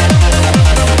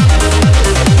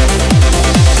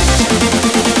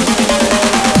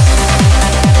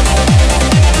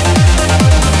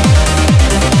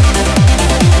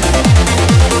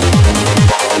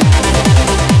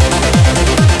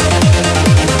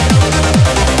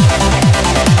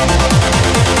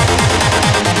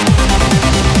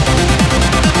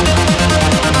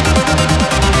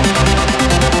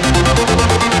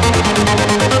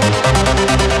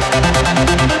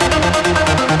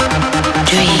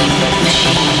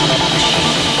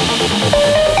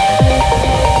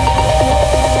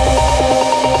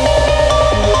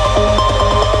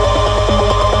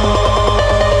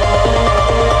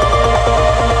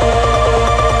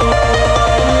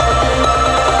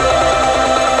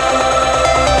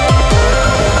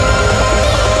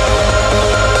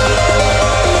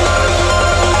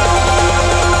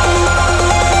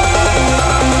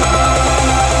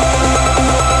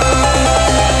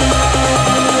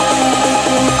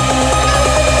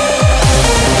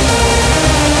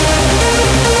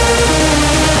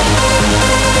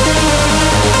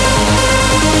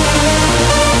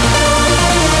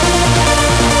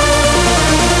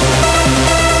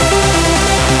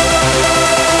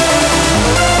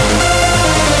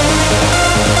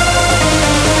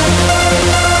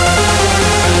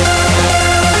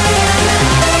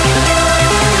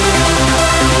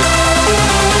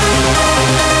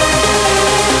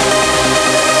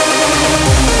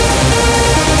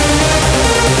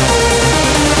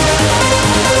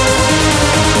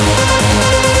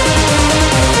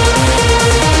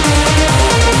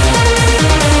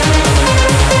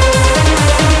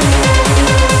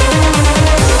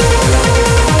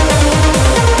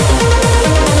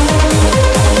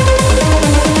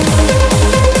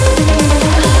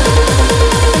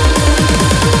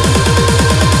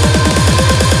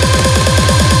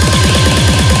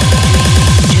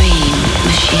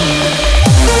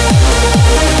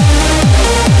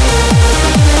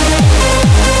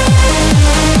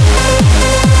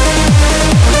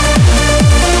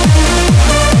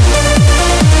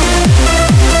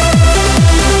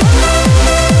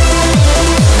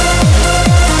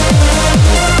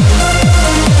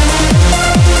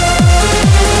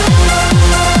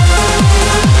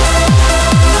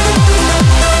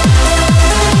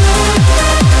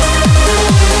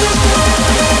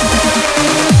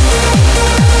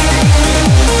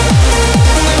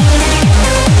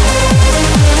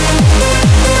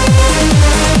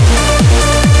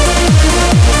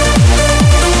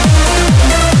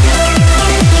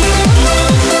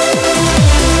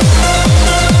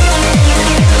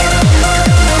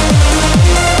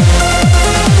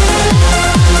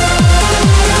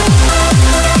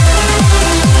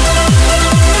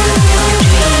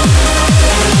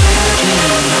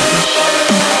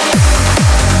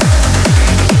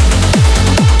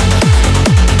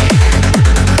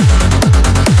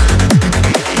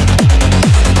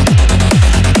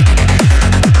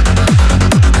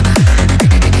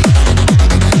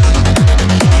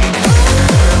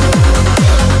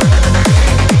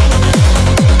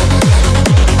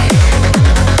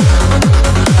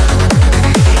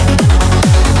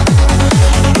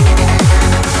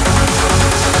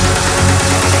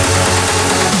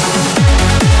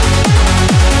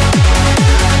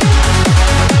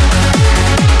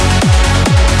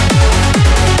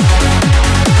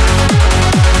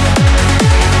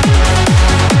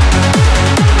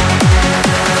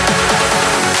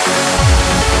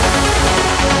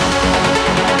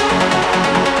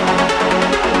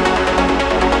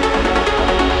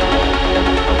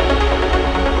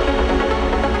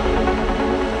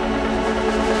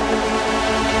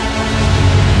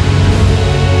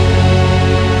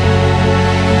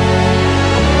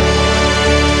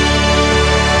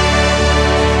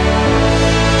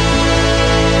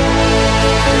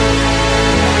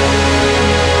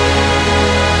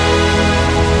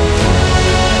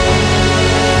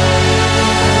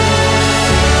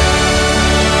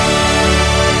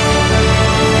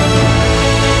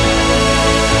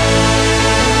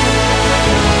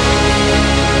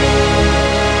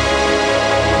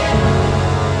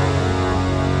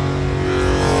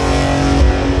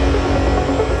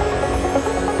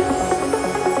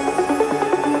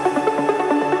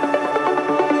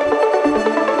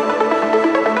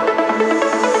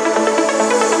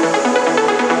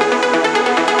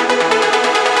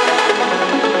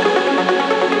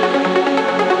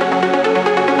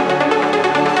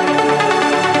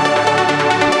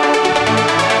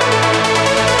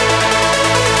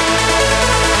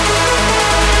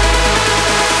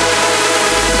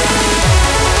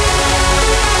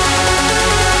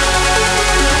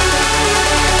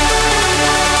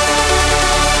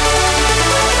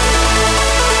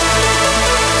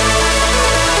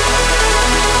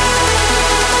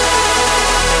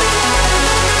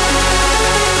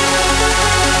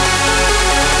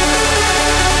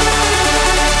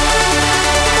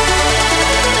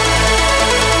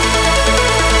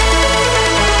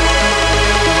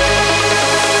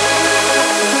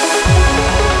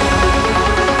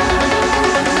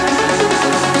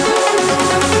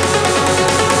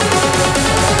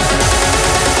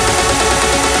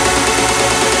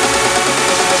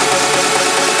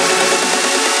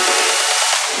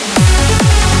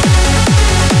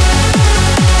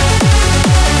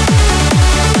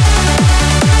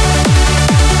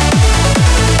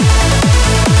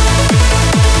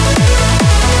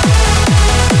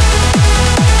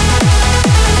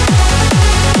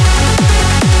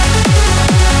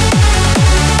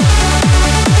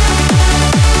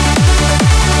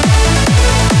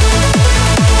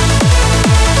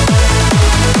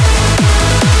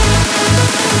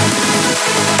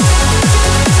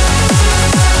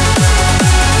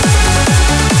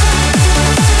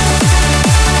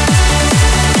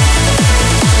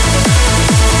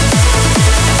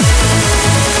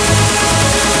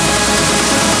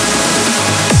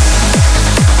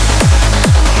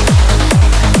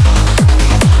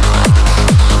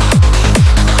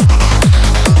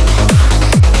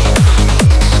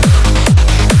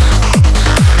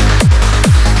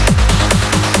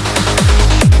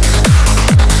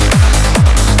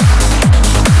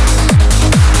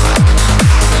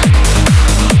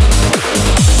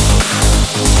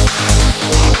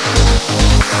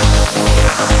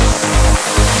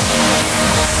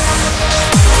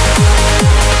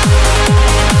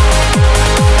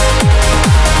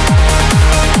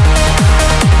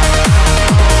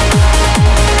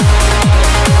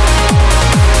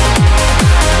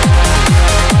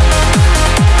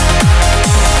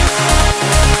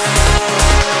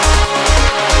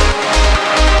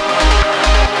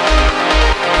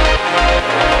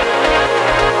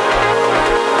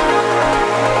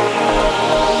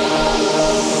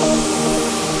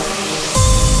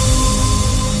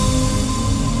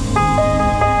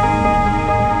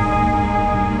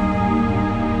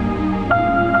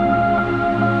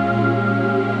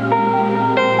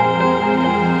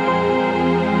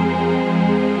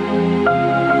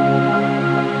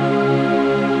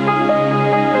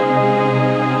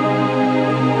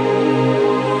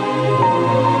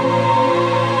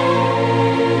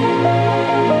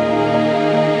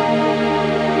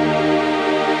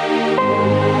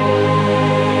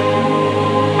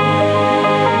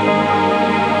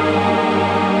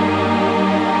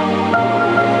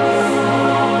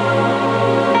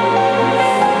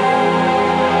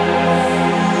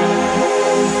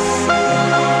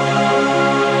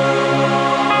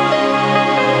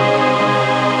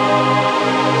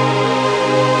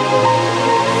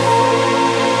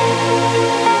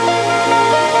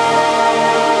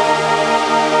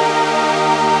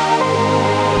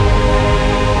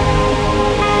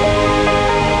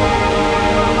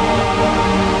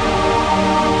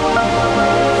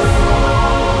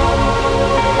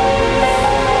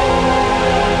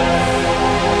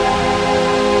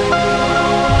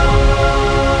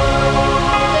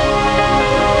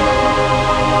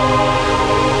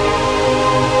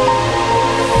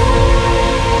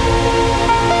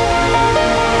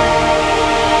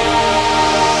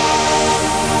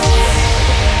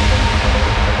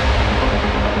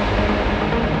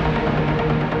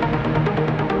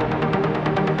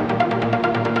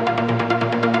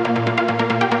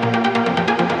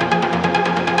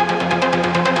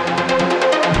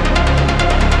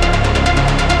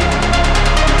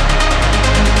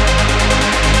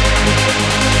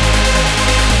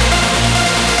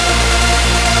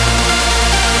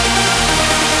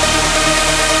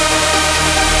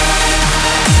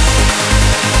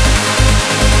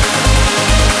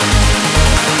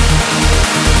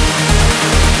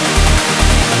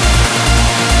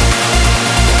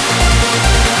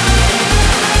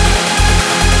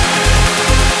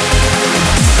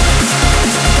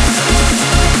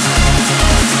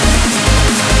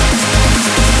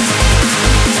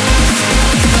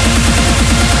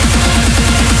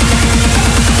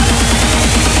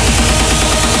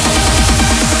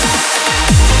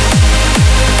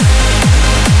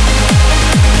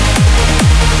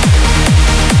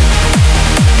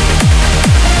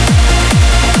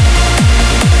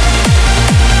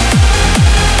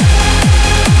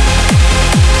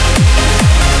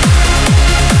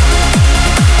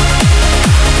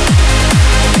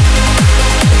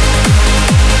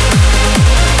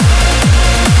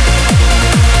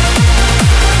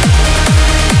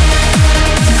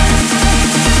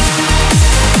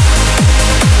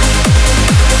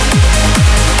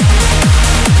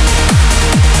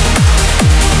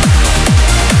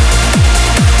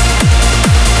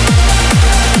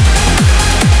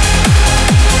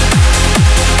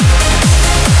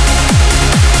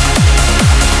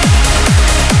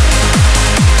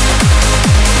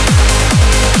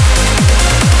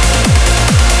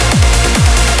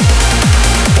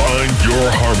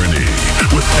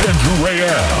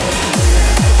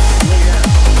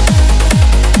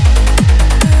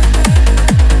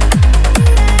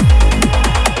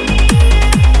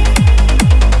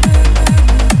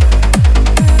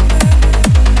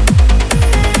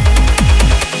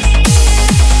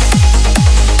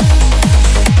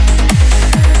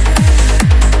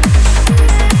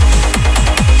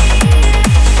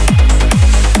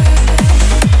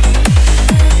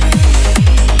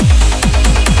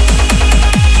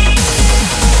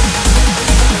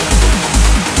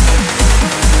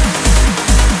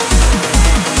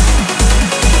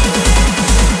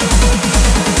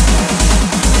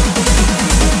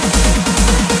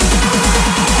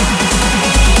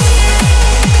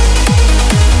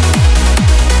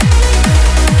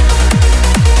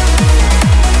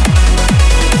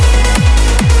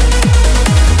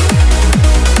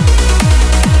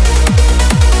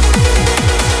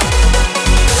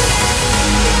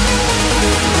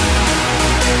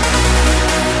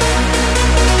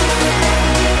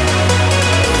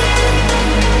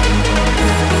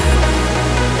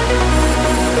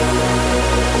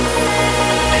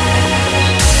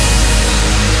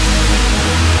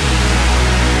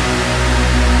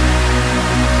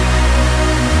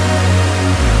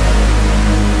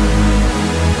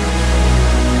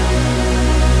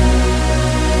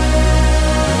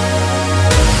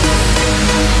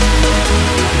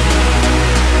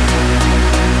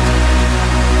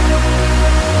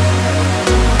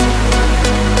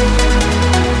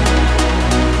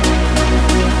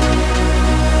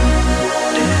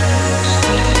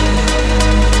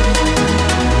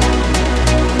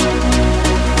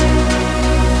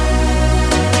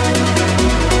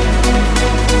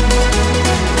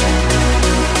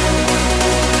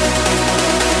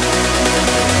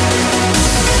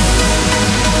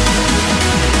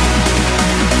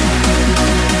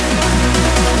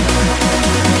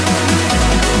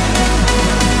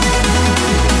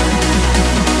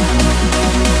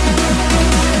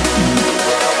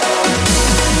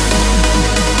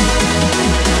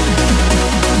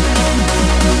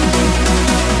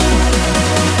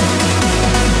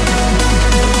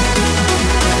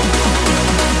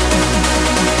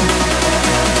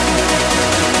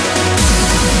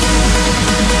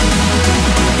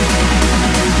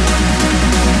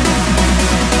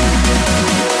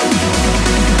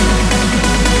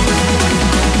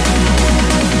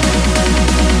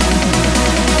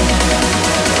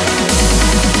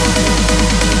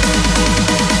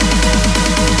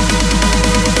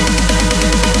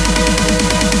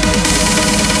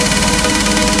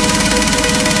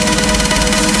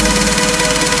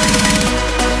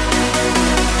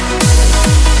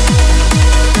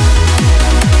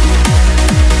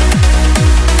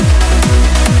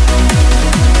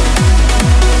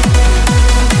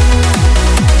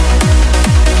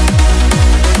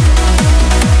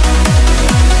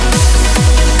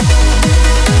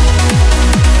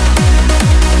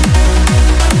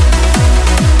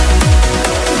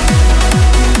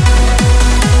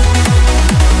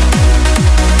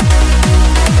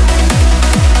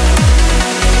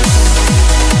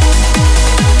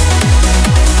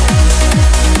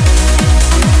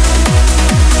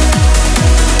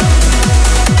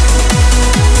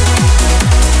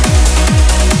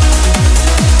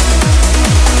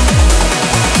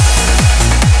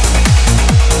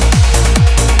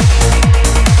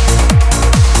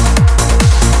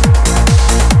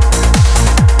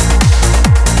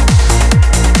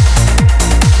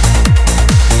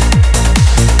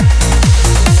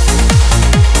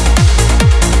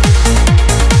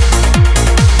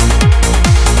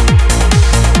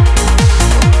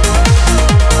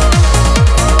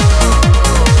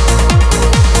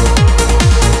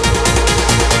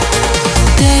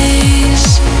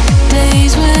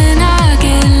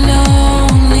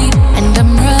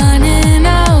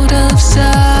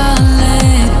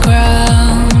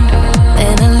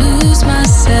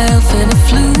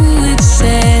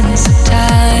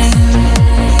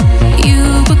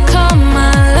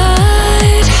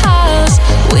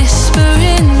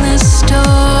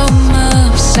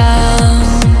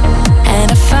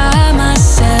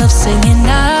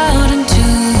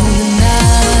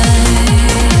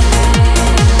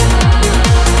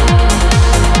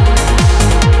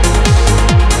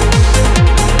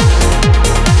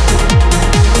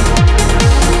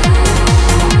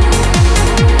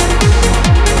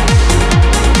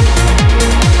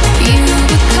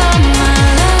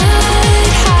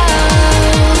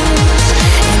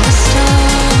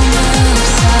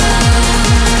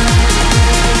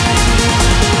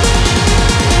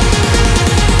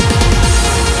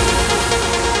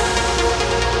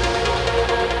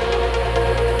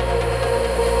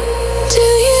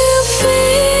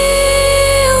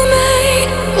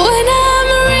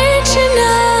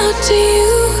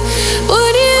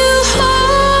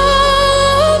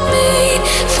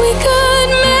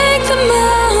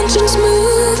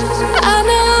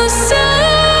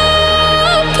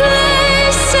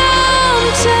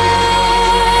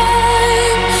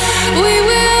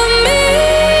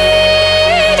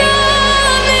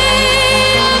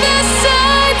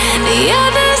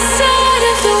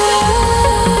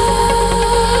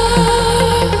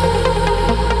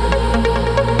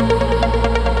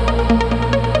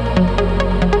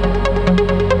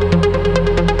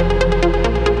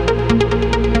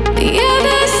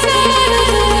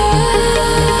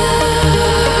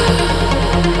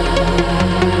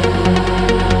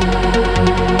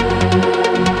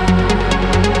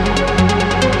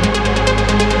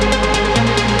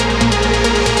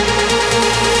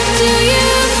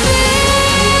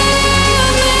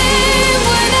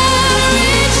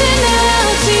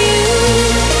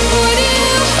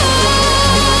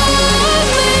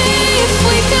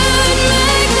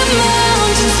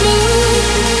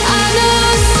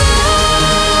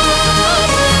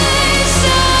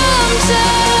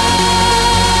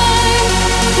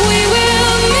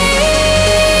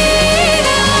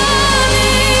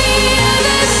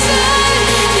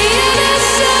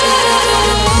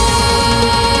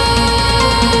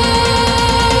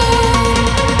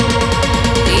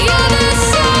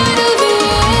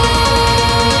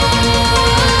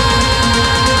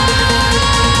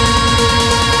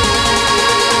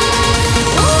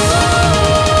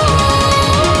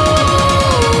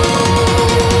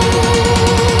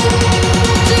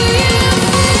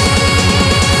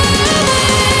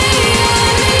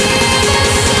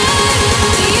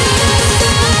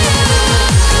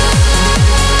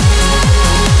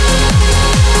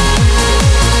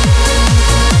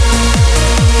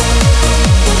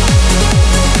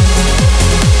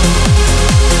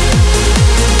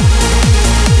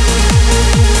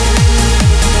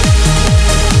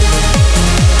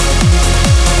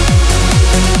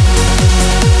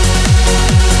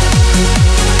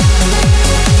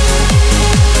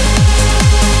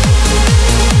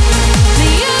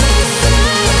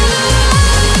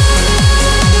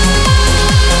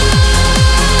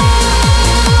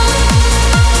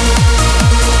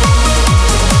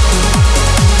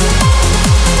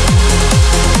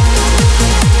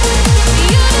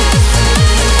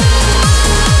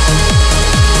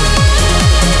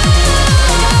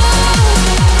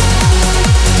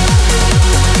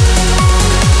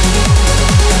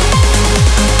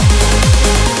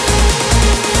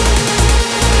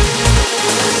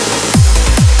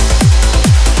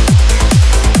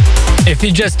 If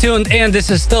you just tuned in,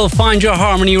 this is still Find Your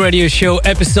Harmony radio show,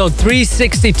 episode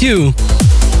 362.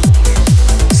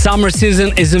 Summer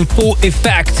season is in full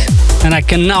effect, and I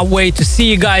cannot wait to see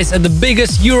you guys at the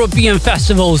biggest European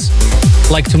festivals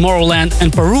like Tomorrowland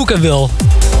and Perukaville.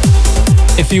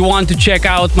 If you want to check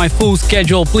out my full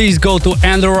schedule, please go to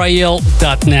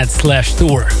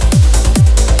andorrael.net/tour.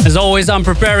 As always, I'm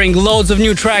preparing loads of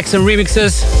new tracks and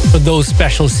remixes for those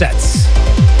special sets,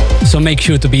 so make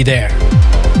sure to be there.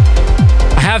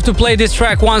 I have to play this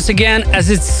track once again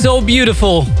as it's so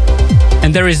beautiful,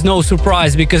 and there is no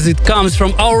surprise because it comes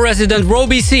from our resident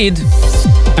Roby Seed,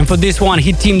 and for this one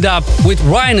he teamed up with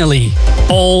Rynely,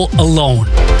 All Alone.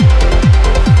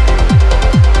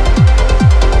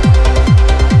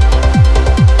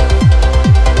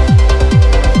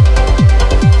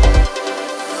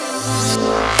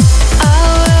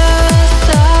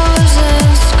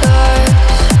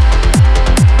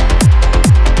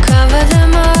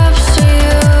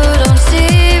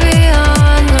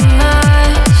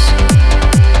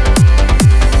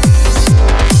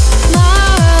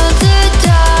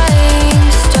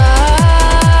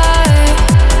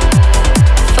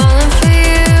 Falling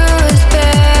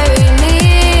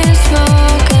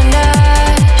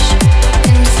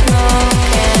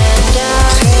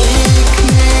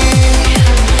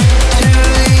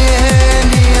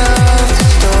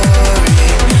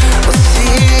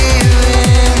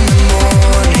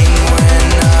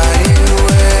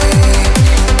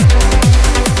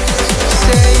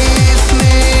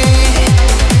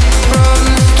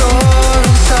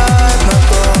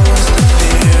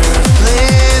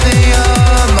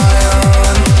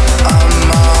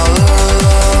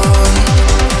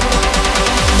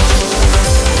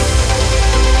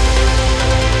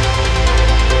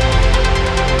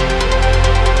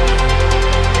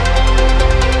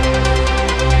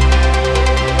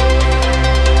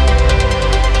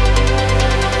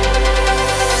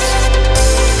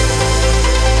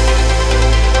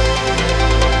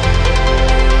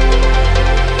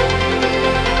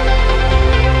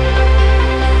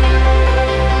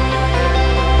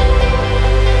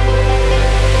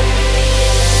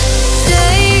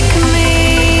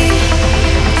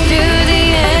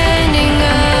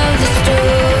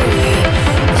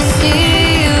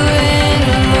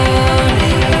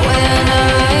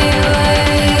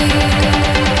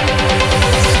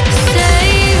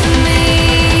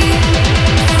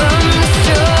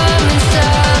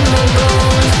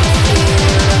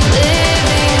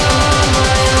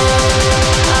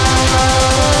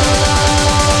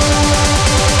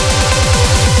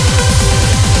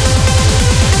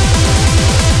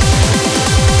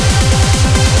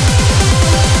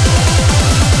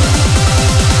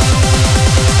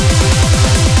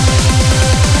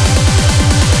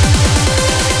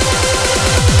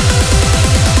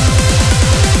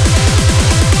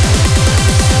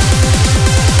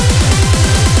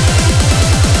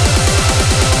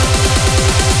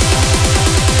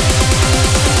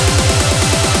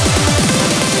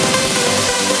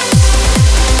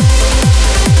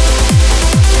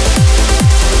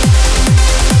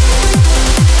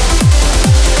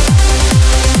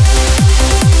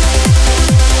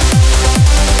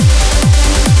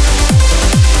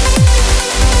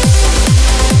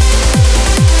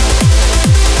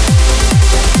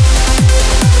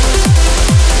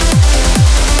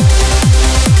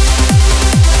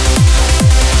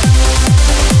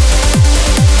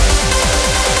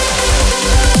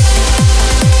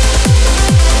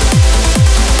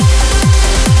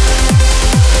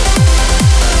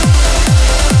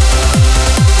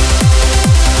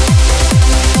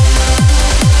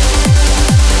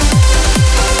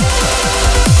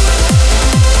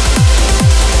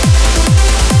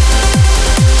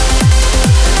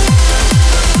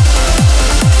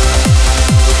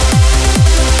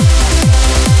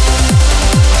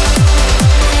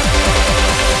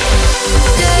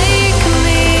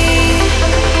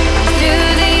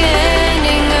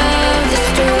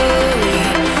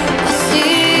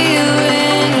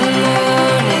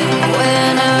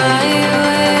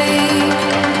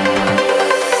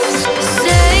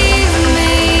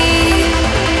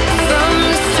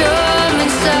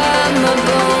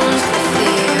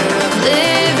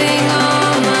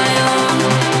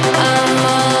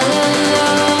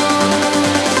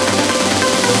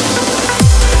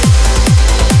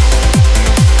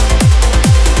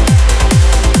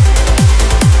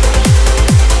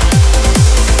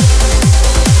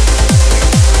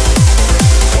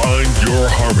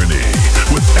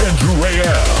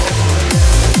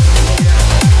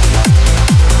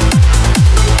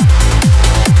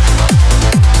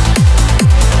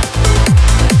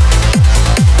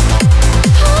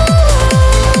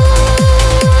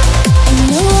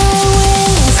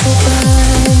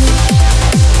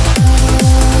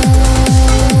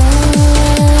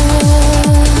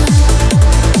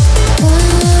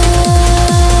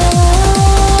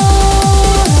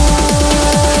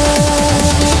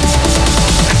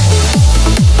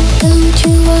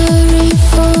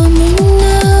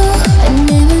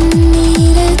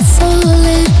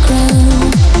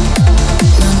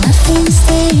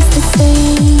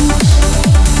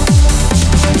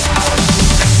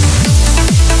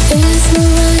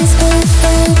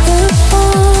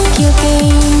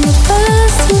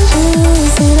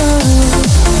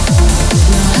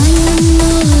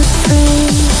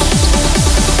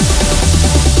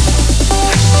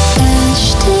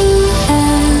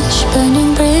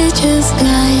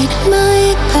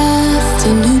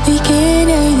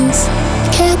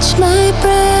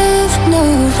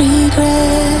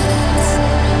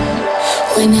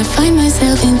When I find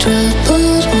myself in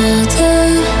troubled water,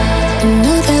 I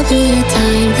know there'll be a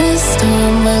time the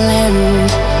storm will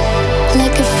end.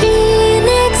 Like a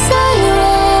phoenix I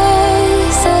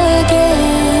rise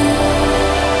again.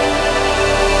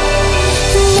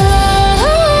 Love,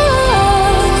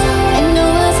 I know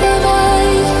I'll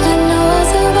survive, I know I'll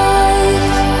survive.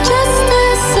 Just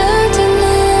as certain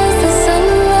as the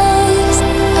sunrise,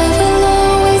 I will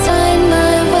always find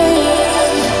my way.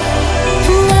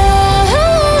 Love,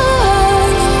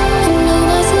 I know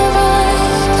I'll survive,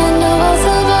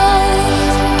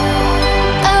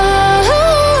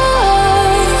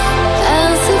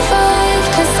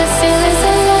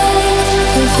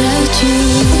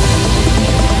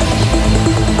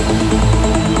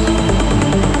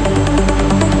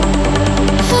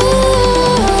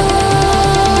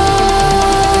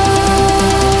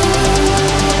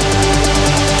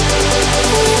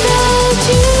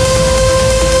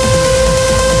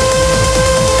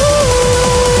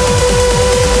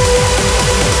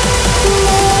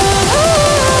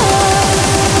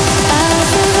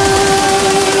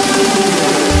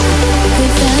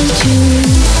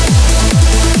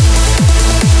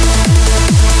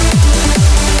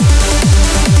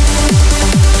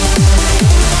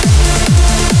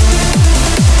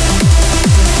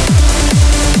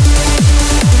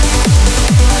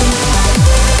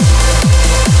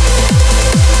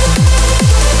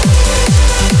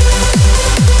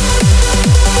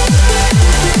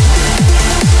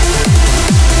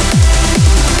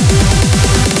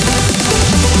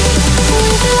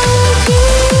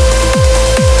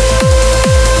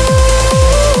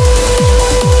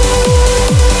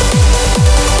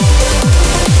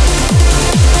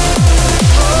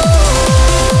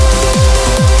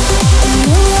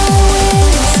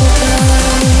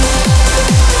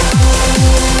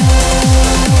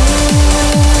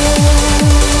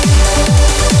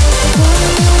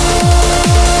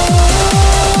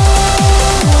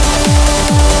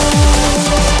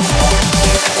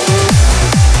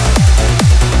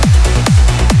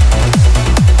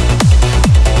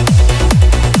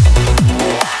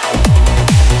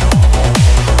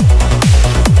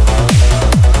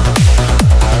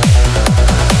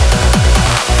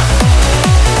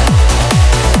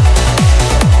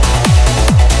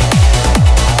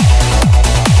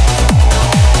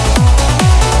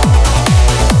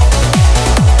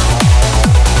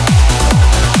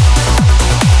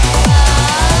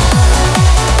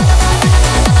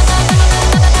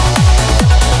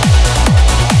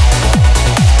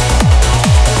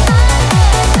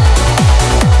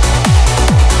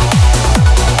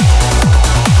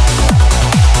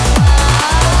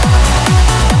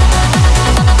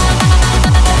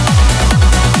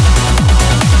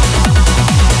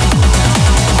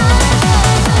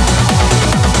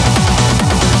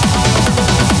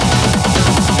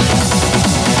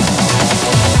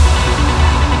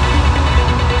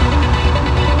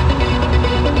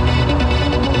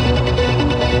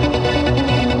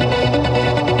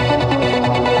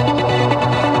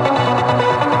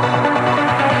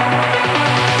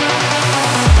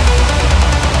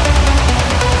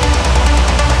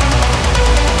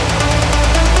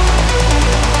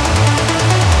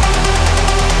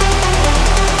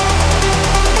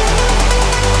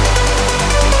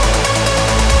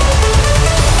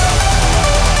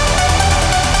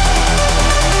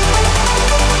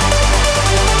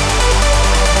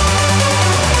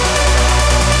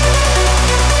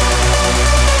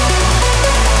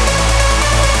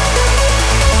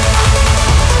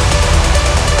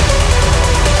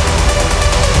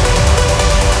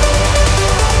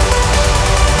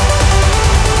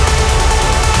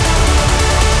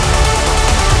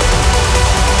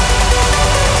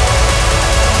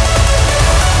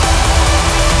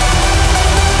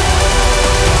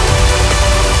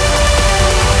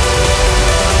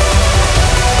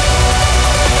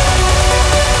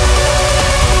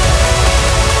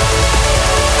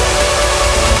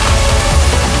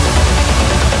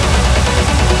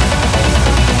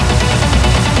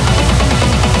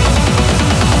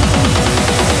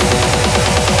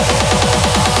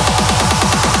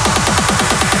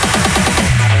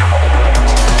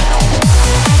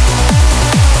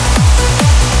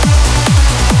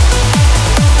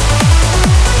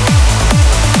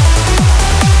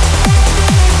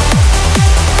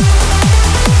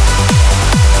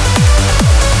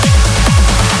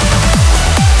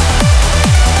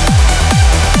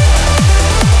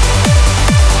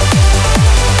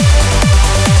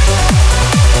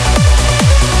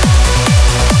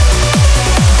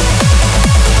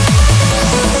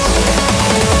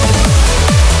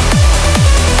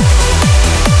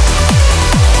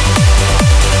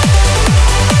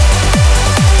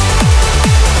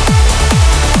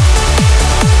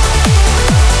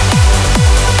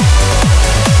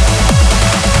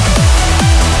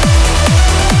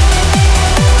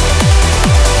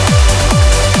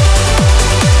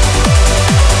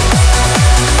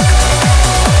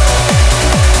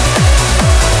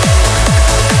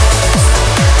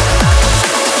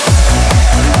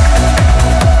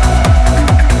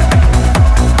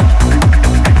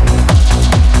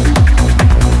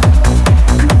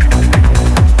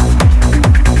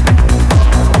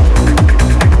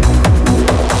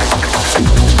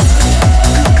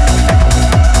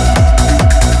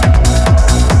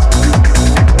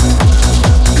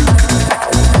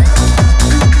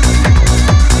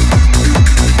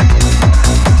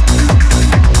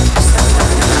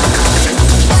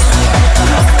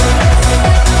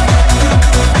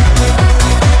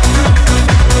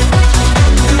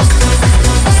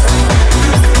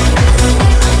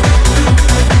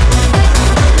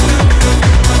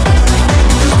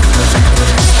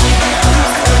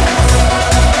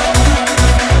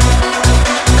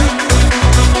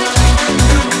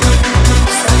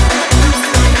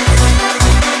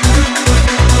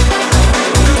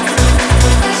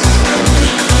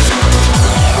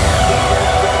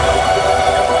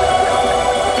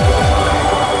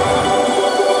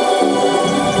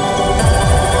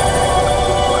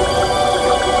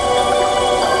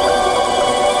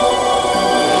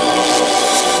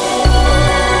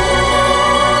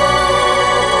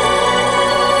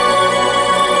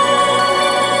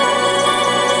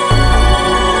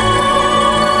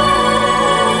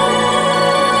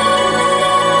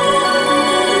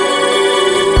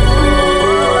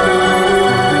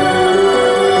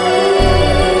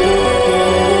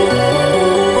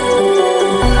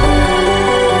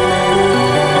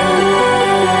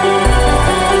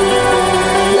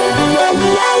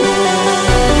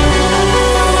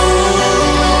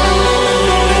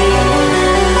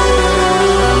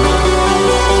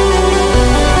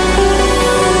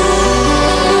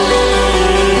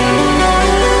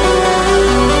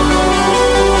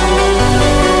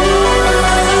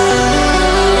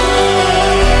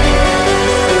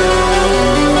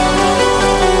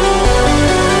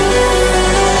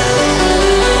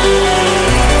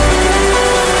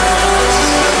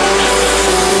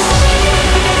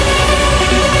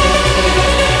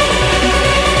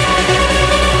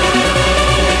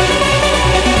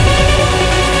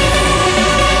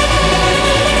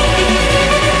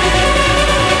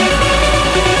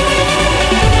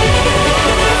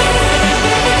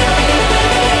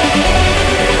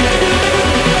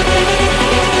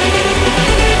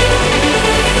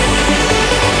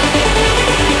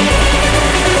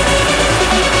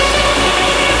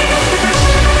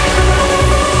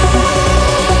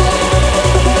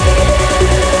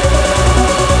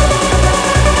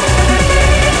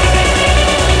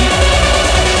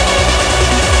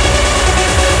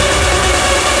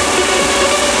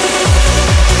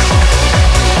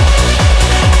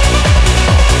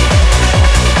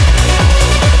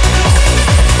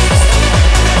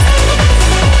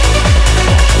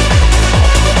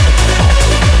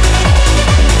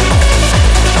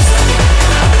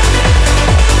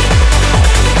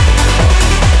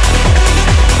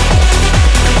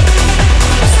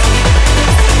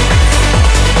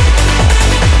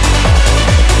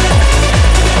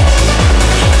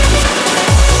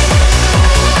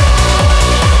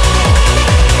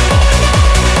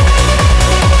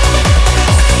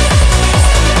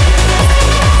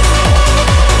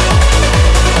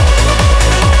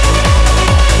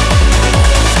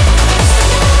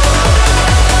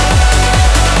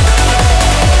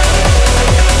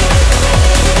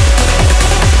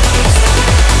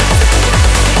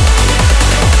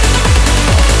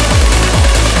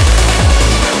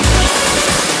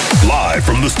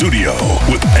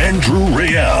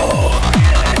 Real.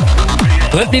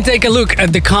 Let me take a look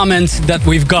at the comments that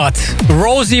we've got.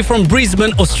 Rosie from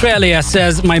Brisbane, Australia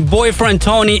says, my boyfriend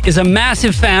Tony is a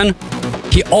massive fan.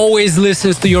 He always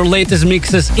listens to your latest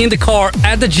mixes in the car,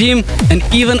 at the gym, and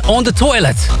even on the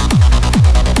toilet.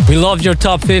 We loved your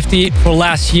top 50 for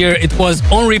last year. It was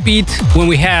on repeat when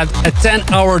we had a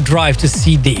 10-hour drive to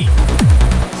CD.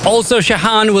 Also,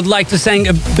 Shahan would like to send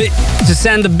a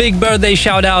big birthday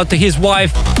shout out to his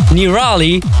wife,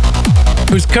 Nirali,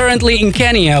 who's currently in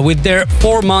Kenya with their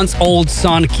 4-month-old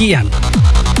son, Kian.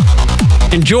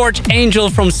 And George Angel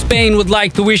from Spain would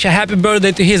like to wish a happy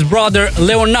birthday to his brother,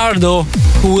 Leonardo,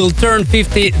 who will turn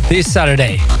 50 this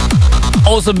Saturday.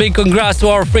 Also, big congrats to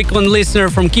our frequent listener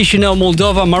from Chisinau,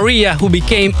 Moldova, Maria, who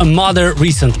became a mother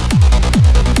recently.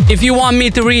 If you want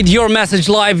me to read your message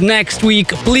live next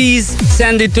week, please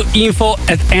send it to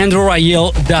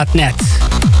info@andrewrayel.net.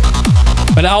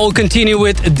 But I will continue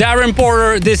with Darren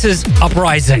Porter. This is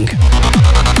Uprising.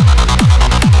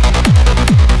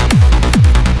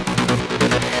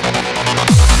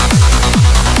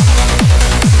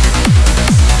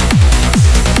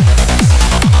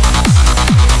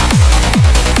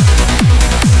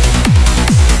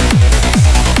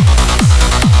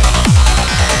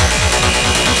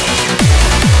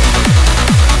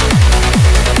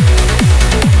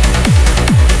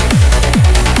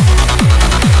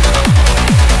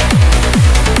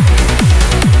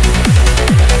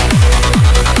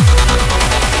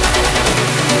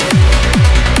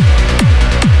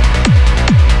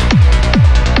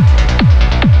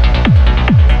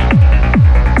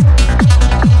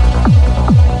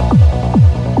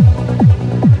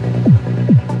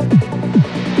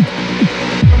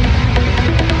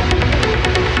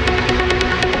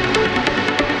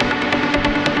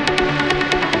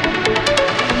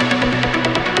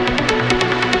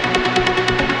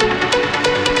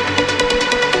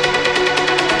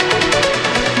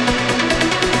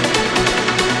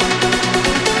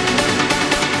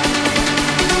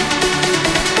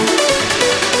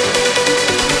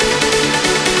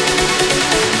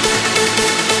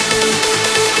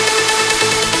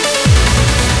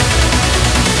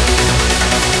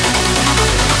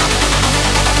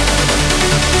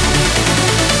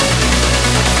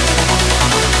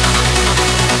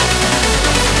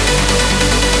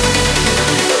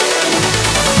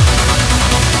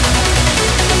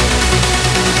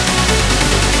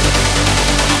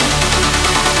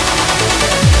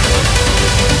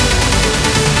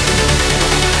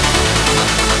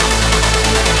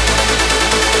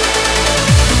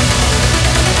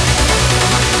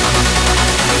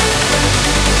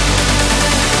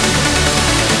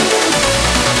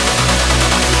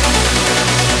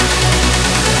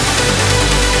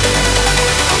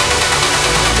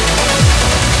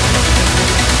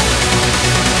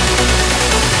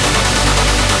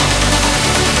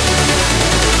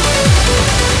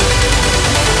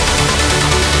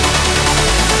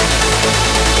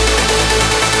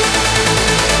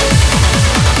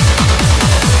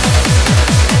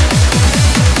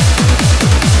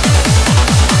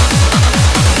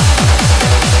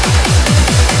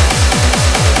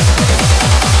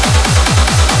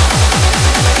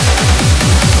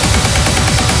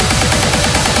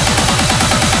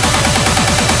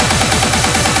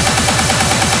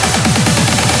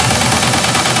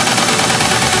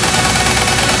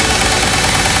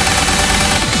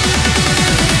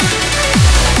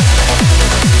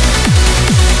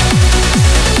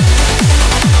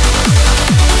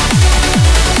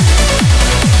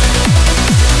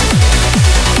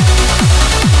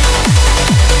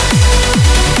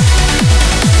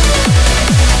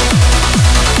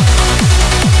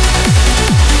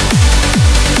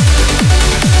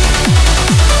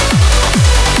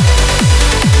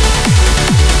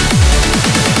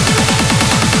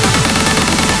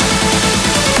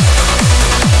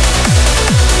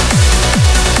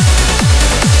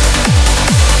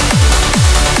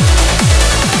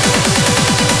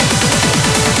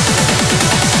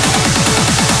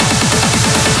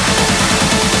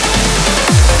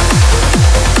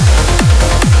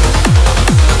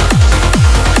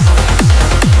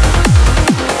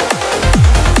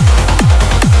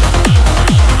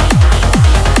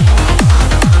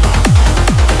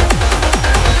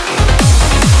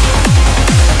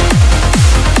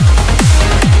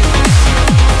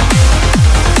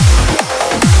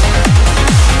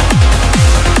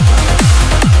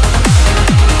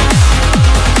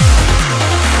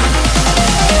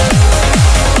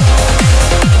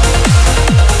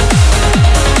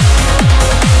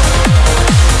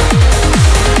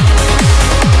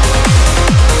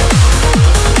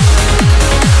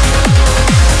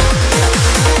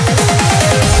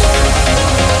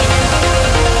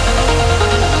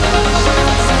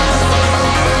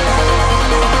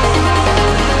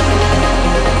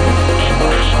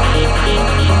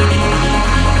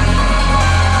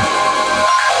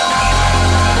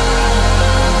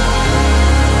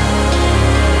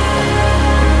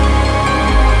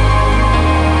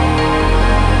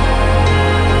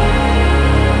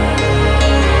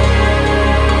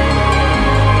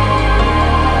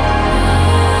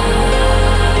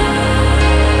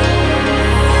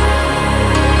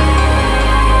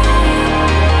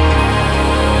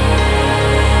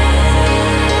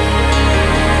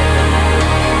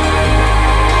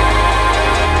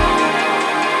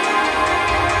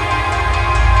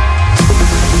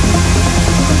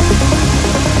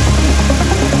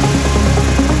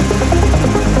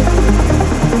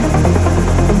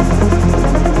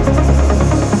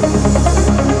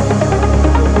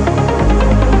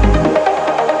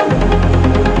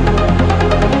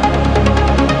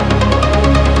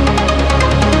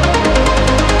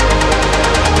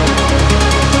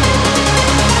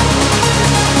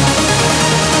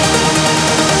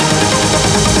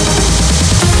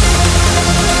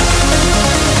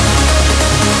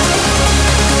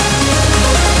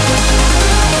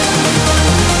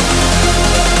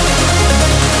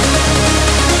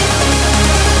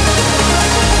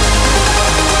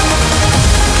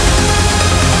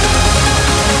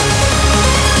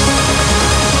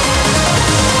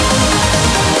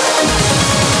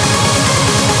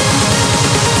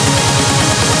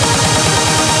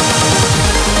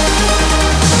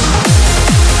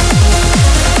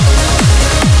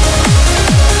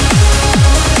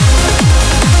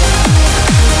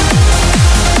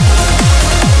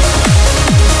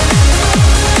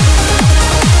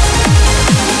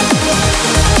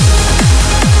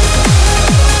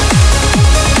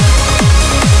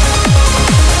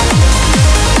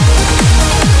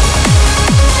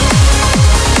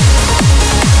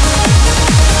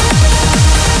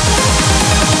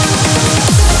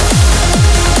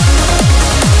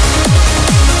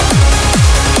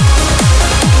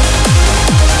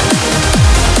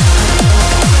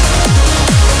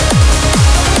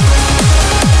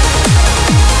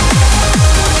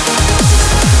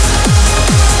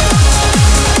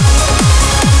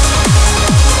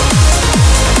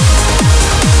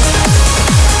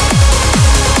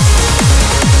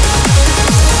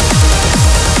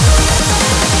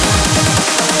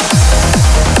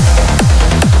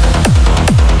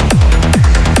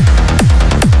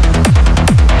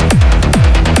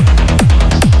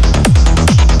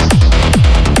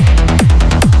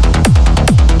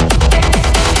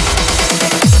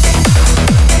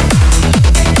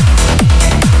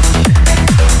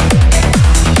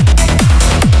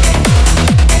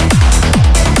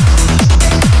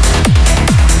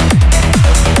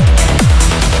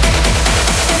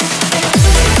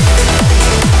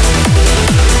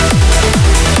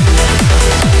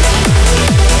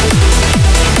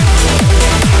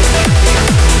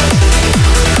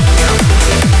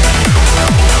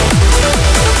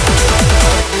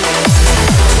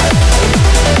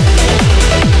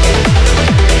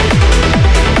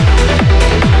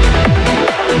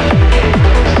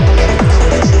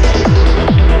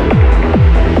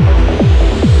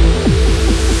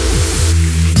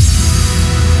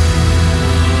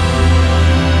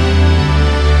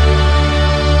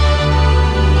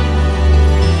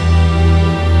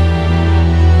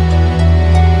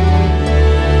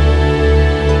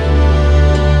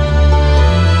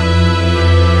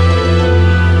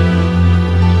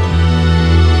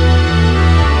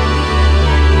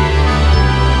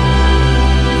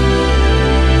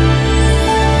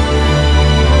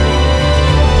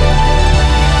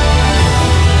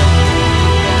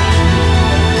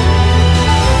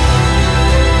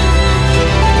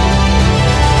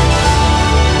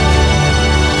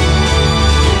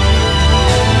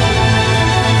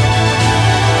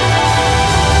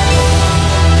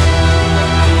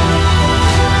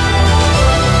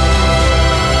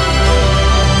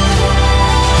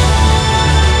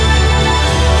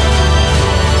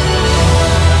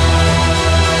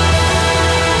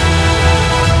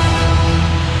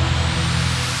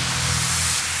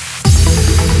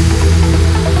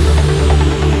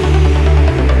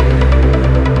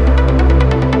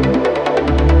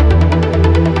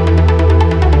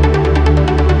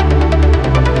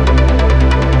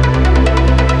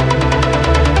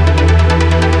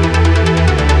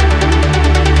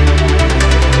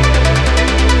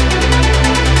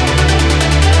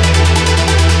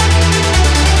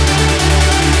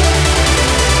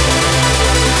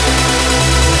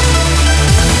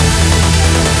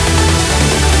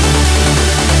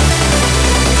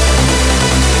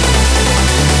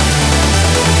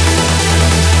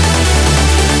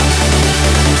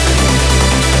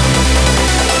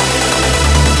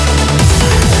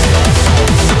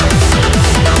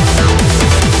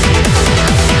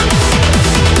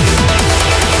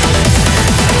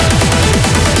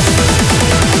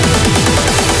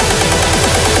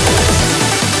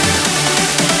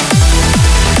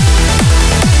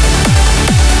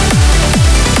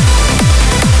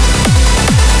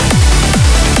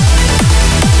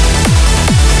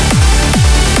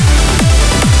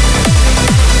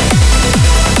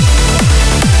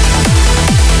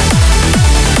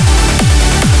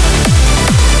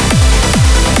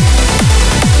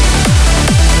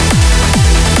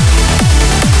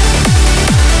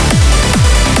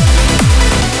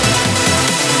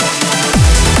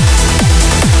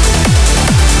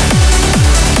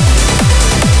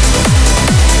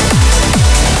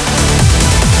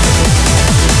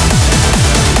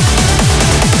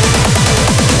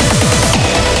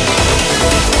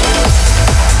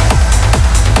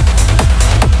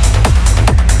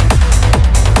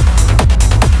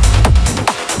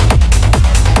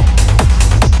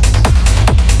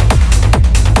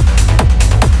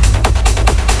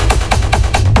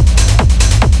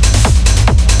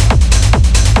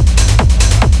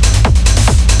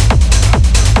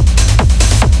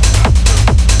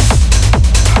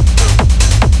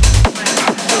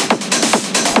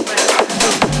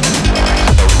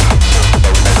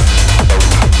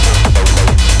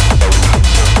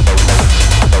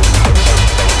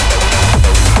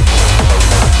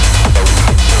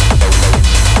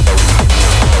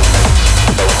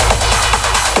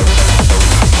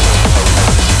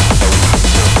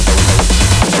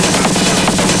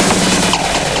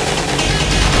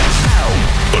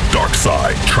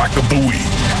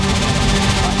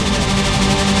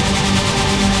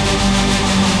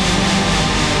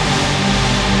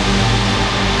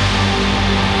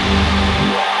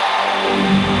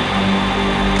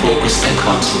 focus and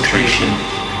concentration.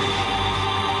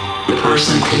 The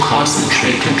person can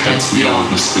concentrate intensely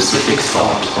on a specific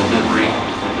thought or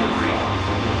memory.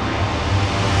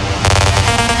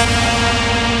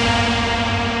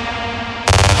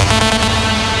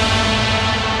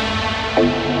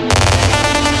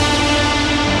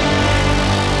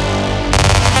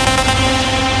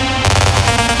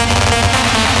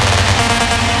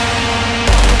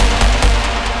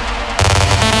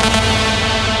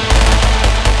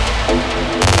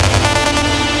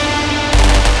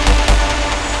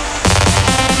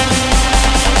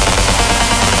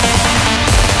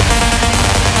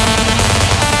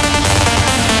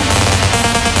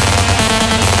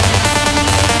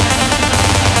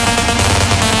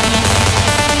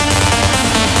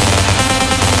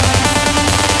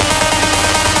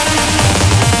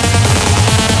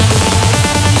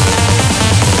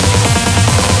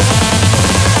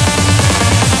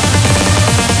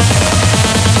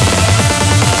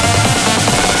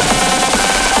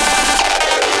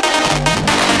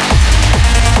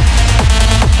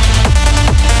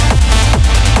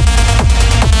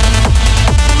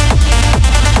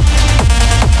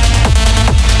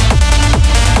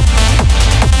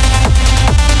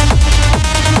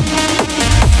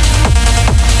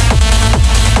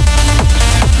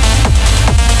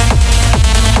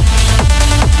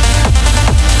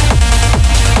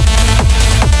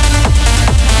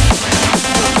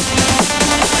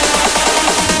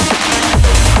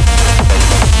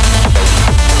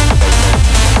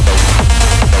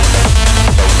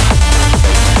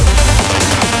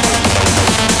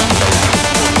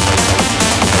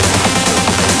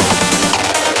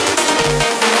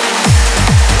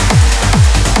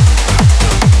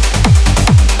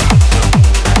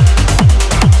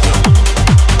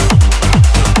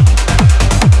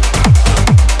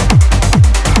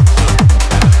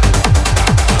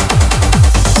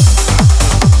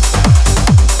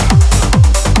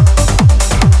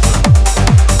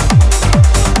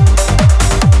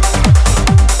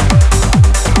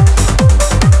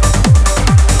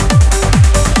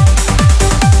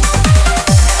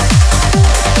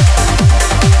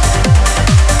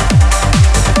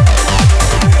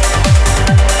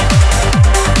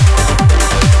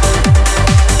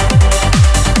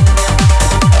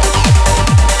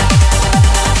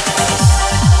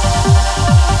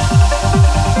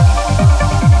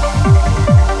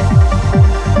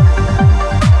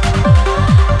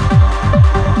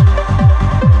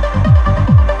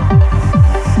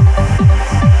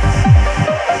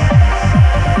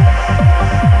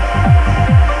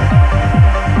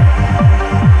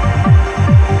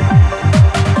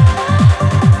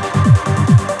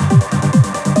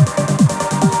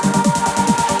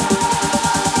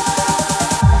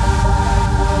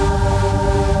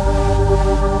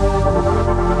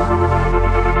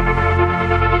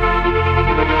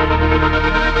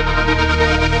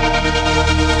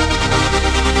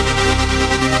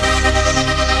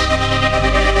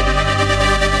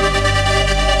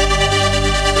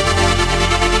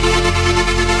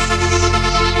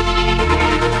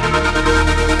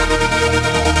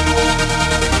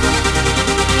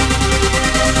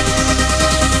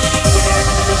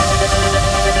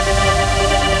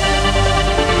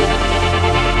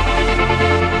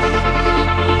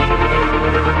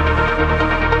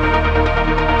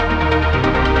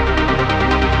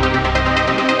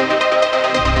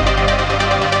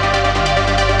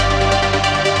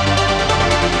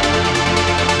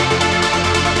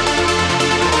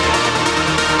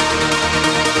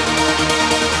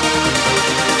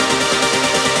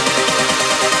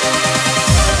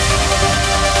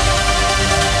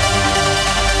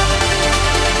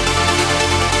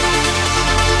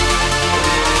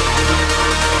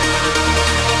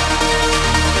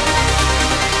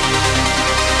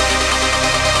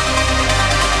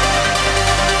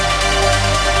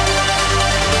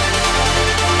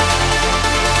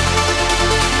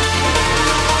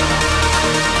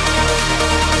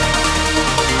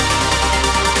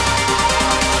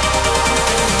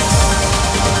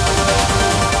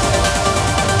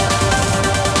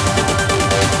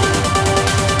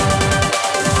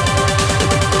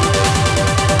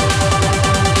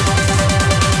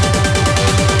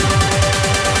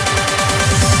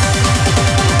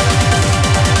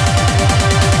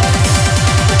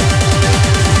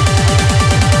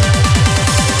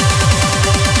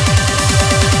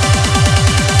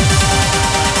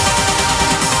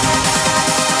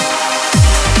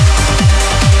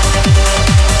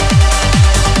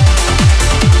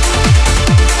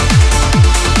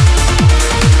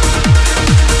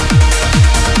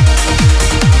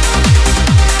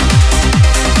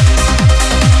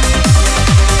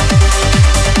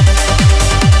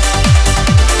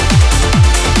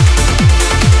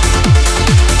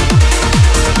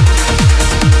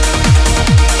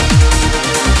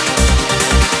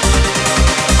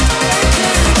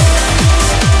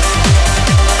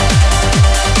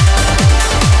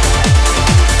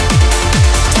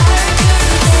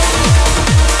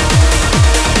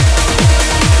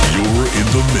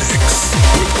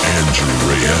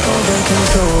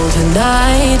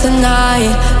 tonight,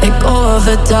 tonight. Let go of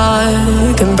the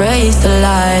dark, embrace the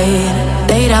light.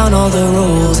 Lay down all the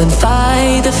rules and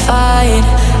fight the fight.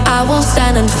 I will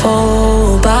stand and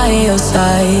fall by your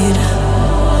side.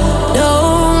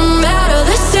 No matter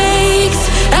the stakes,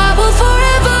 I will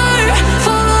forever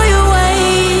follow your way.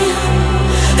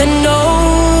 And no,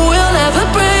 we'll never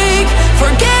break.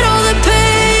 Forget all the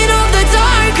pain of the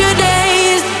darker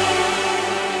days.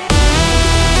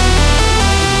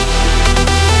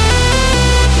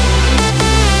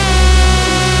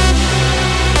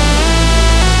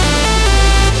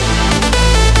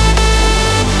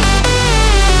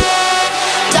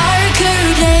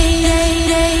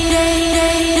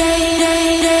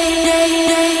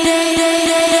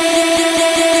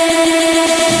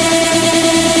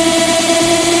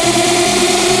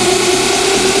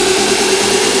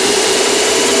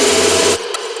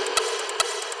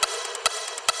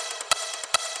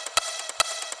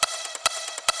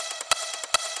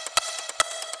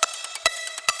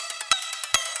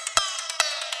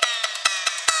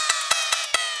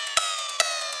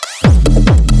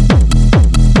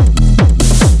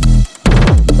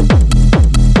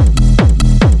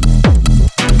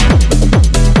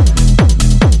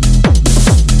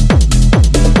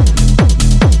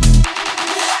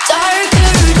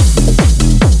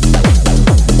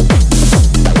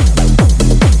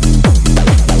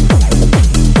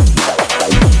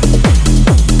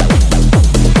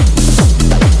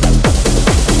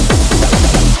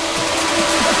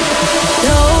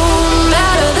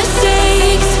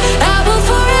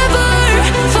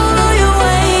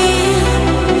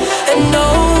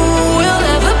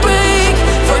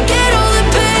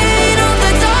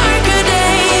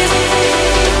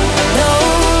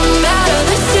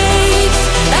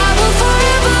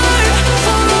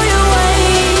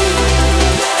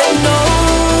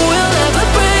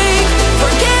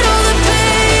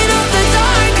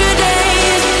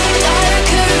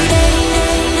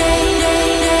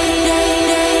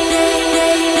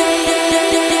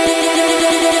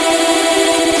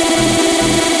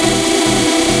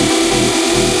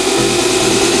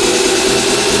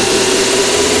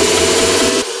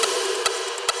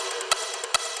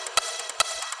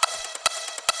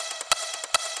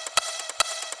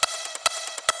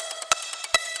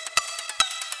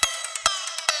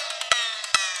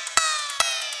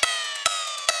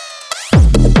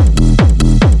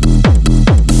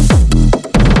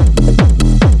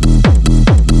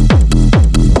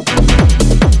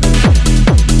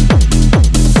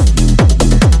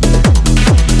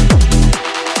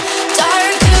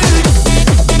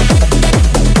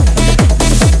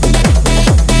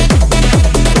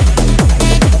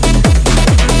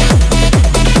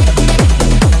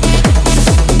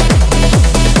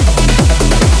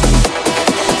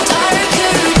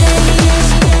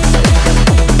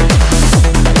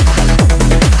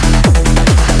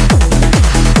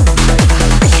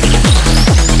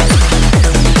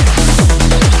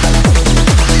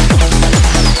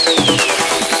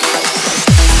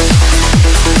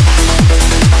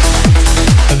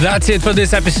 That's it for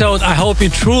this episode. I hope you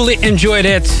truly enjoyed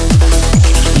it.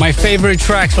 My favorite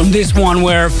tracks from this one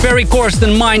were Ferry,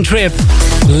 Corsten, Mind Trip,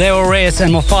 Leo Reyes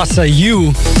and Mofasa,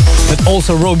 You, but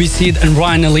also Roby Seed and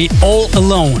Ryan Ali, All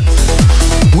Alone.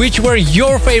 Which were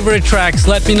your favorite tracks?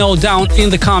 Let me know down in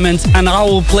the comments and I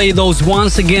will play those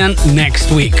once again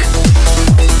next week.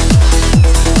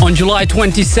 On July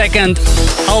 22nd,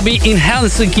 I'll be in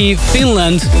Helsinki,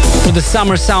 Finland for the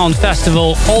Summer Sound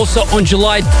Festival. Also on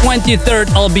July 23rd,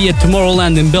 I'll be at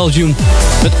Tomorrowland in Belgium,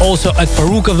 but also at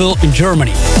Perukaville in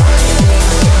Germany.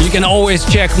 You can always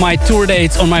check my tour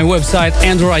dates on my website,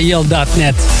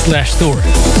 andrewrayel.net/tour.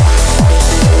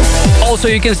 Also,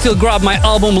 you can still grab my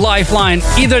album Lifeline,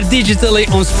 either digitally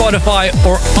on Spotify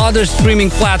or other streaming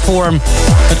platform,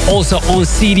 but also on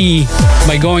CD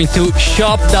by going to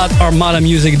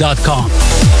shop.armadamusic.com.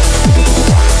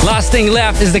 Last thing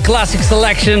left is the classic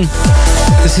selection.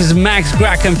 This is Max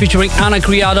Grackham featuring Ana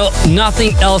Criado,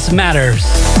 Nothing Else Matters,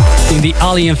 in the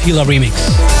Ali and Fila remix.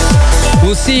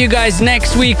 We'll see you guys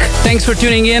next week. Thanks for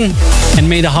tuning in, and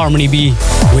may the harmony be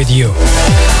with you.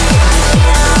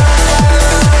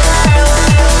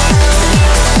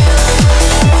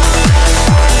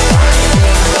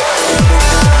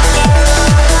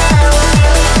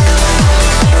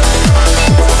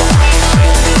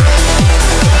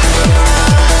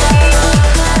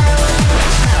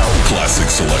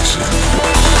 Selection.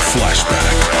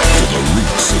 Flashback to the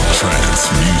roots of trance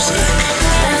music.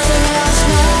 Nothing else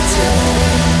matters.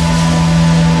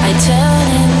 I turn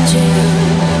into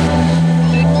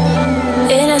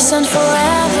innocent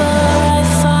forever. I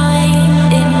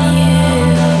find in you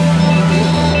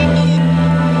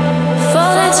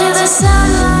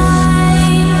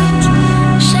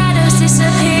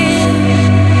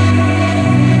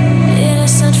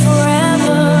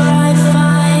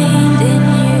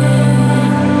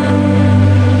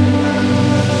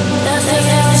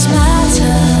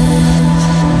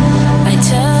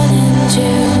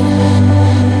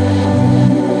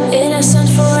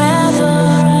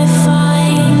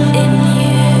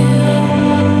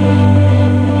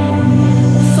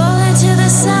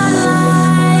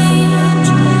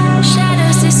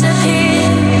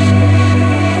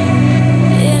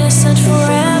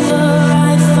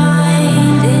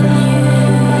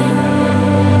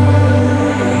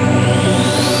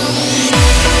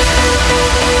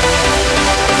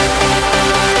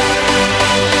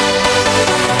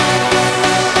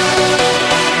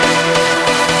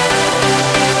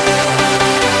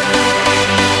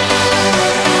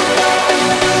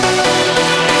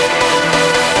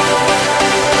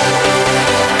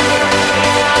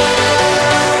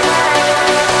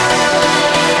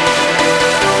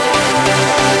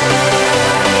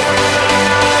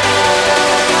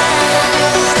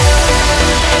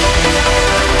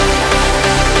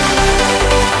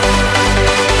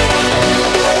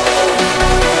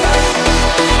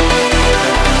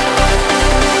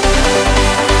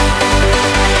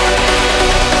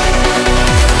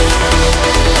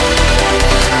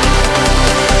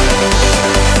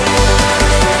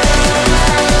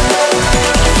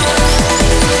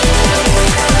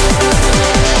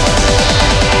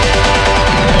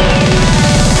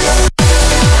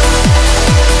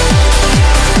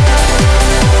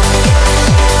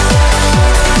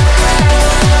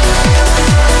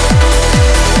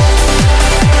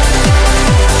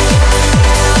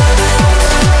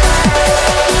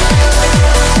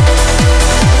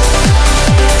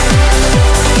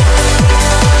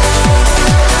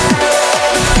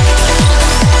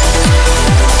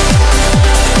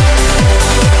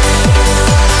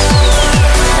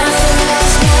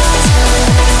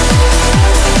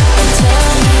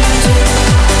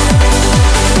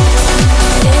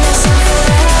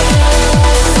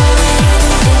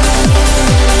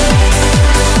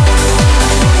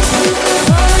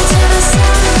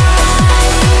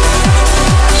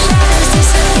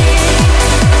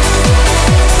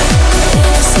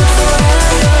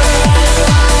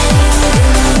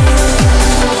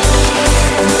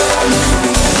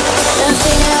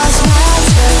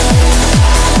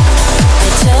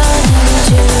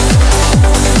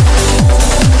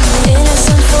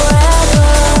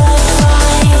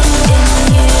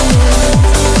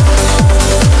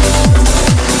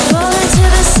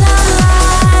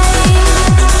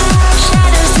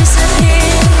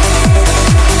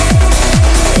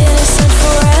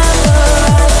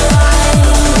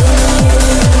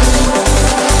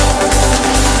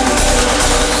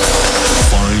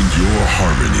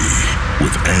Harmony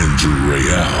with Andrew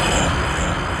Rayel.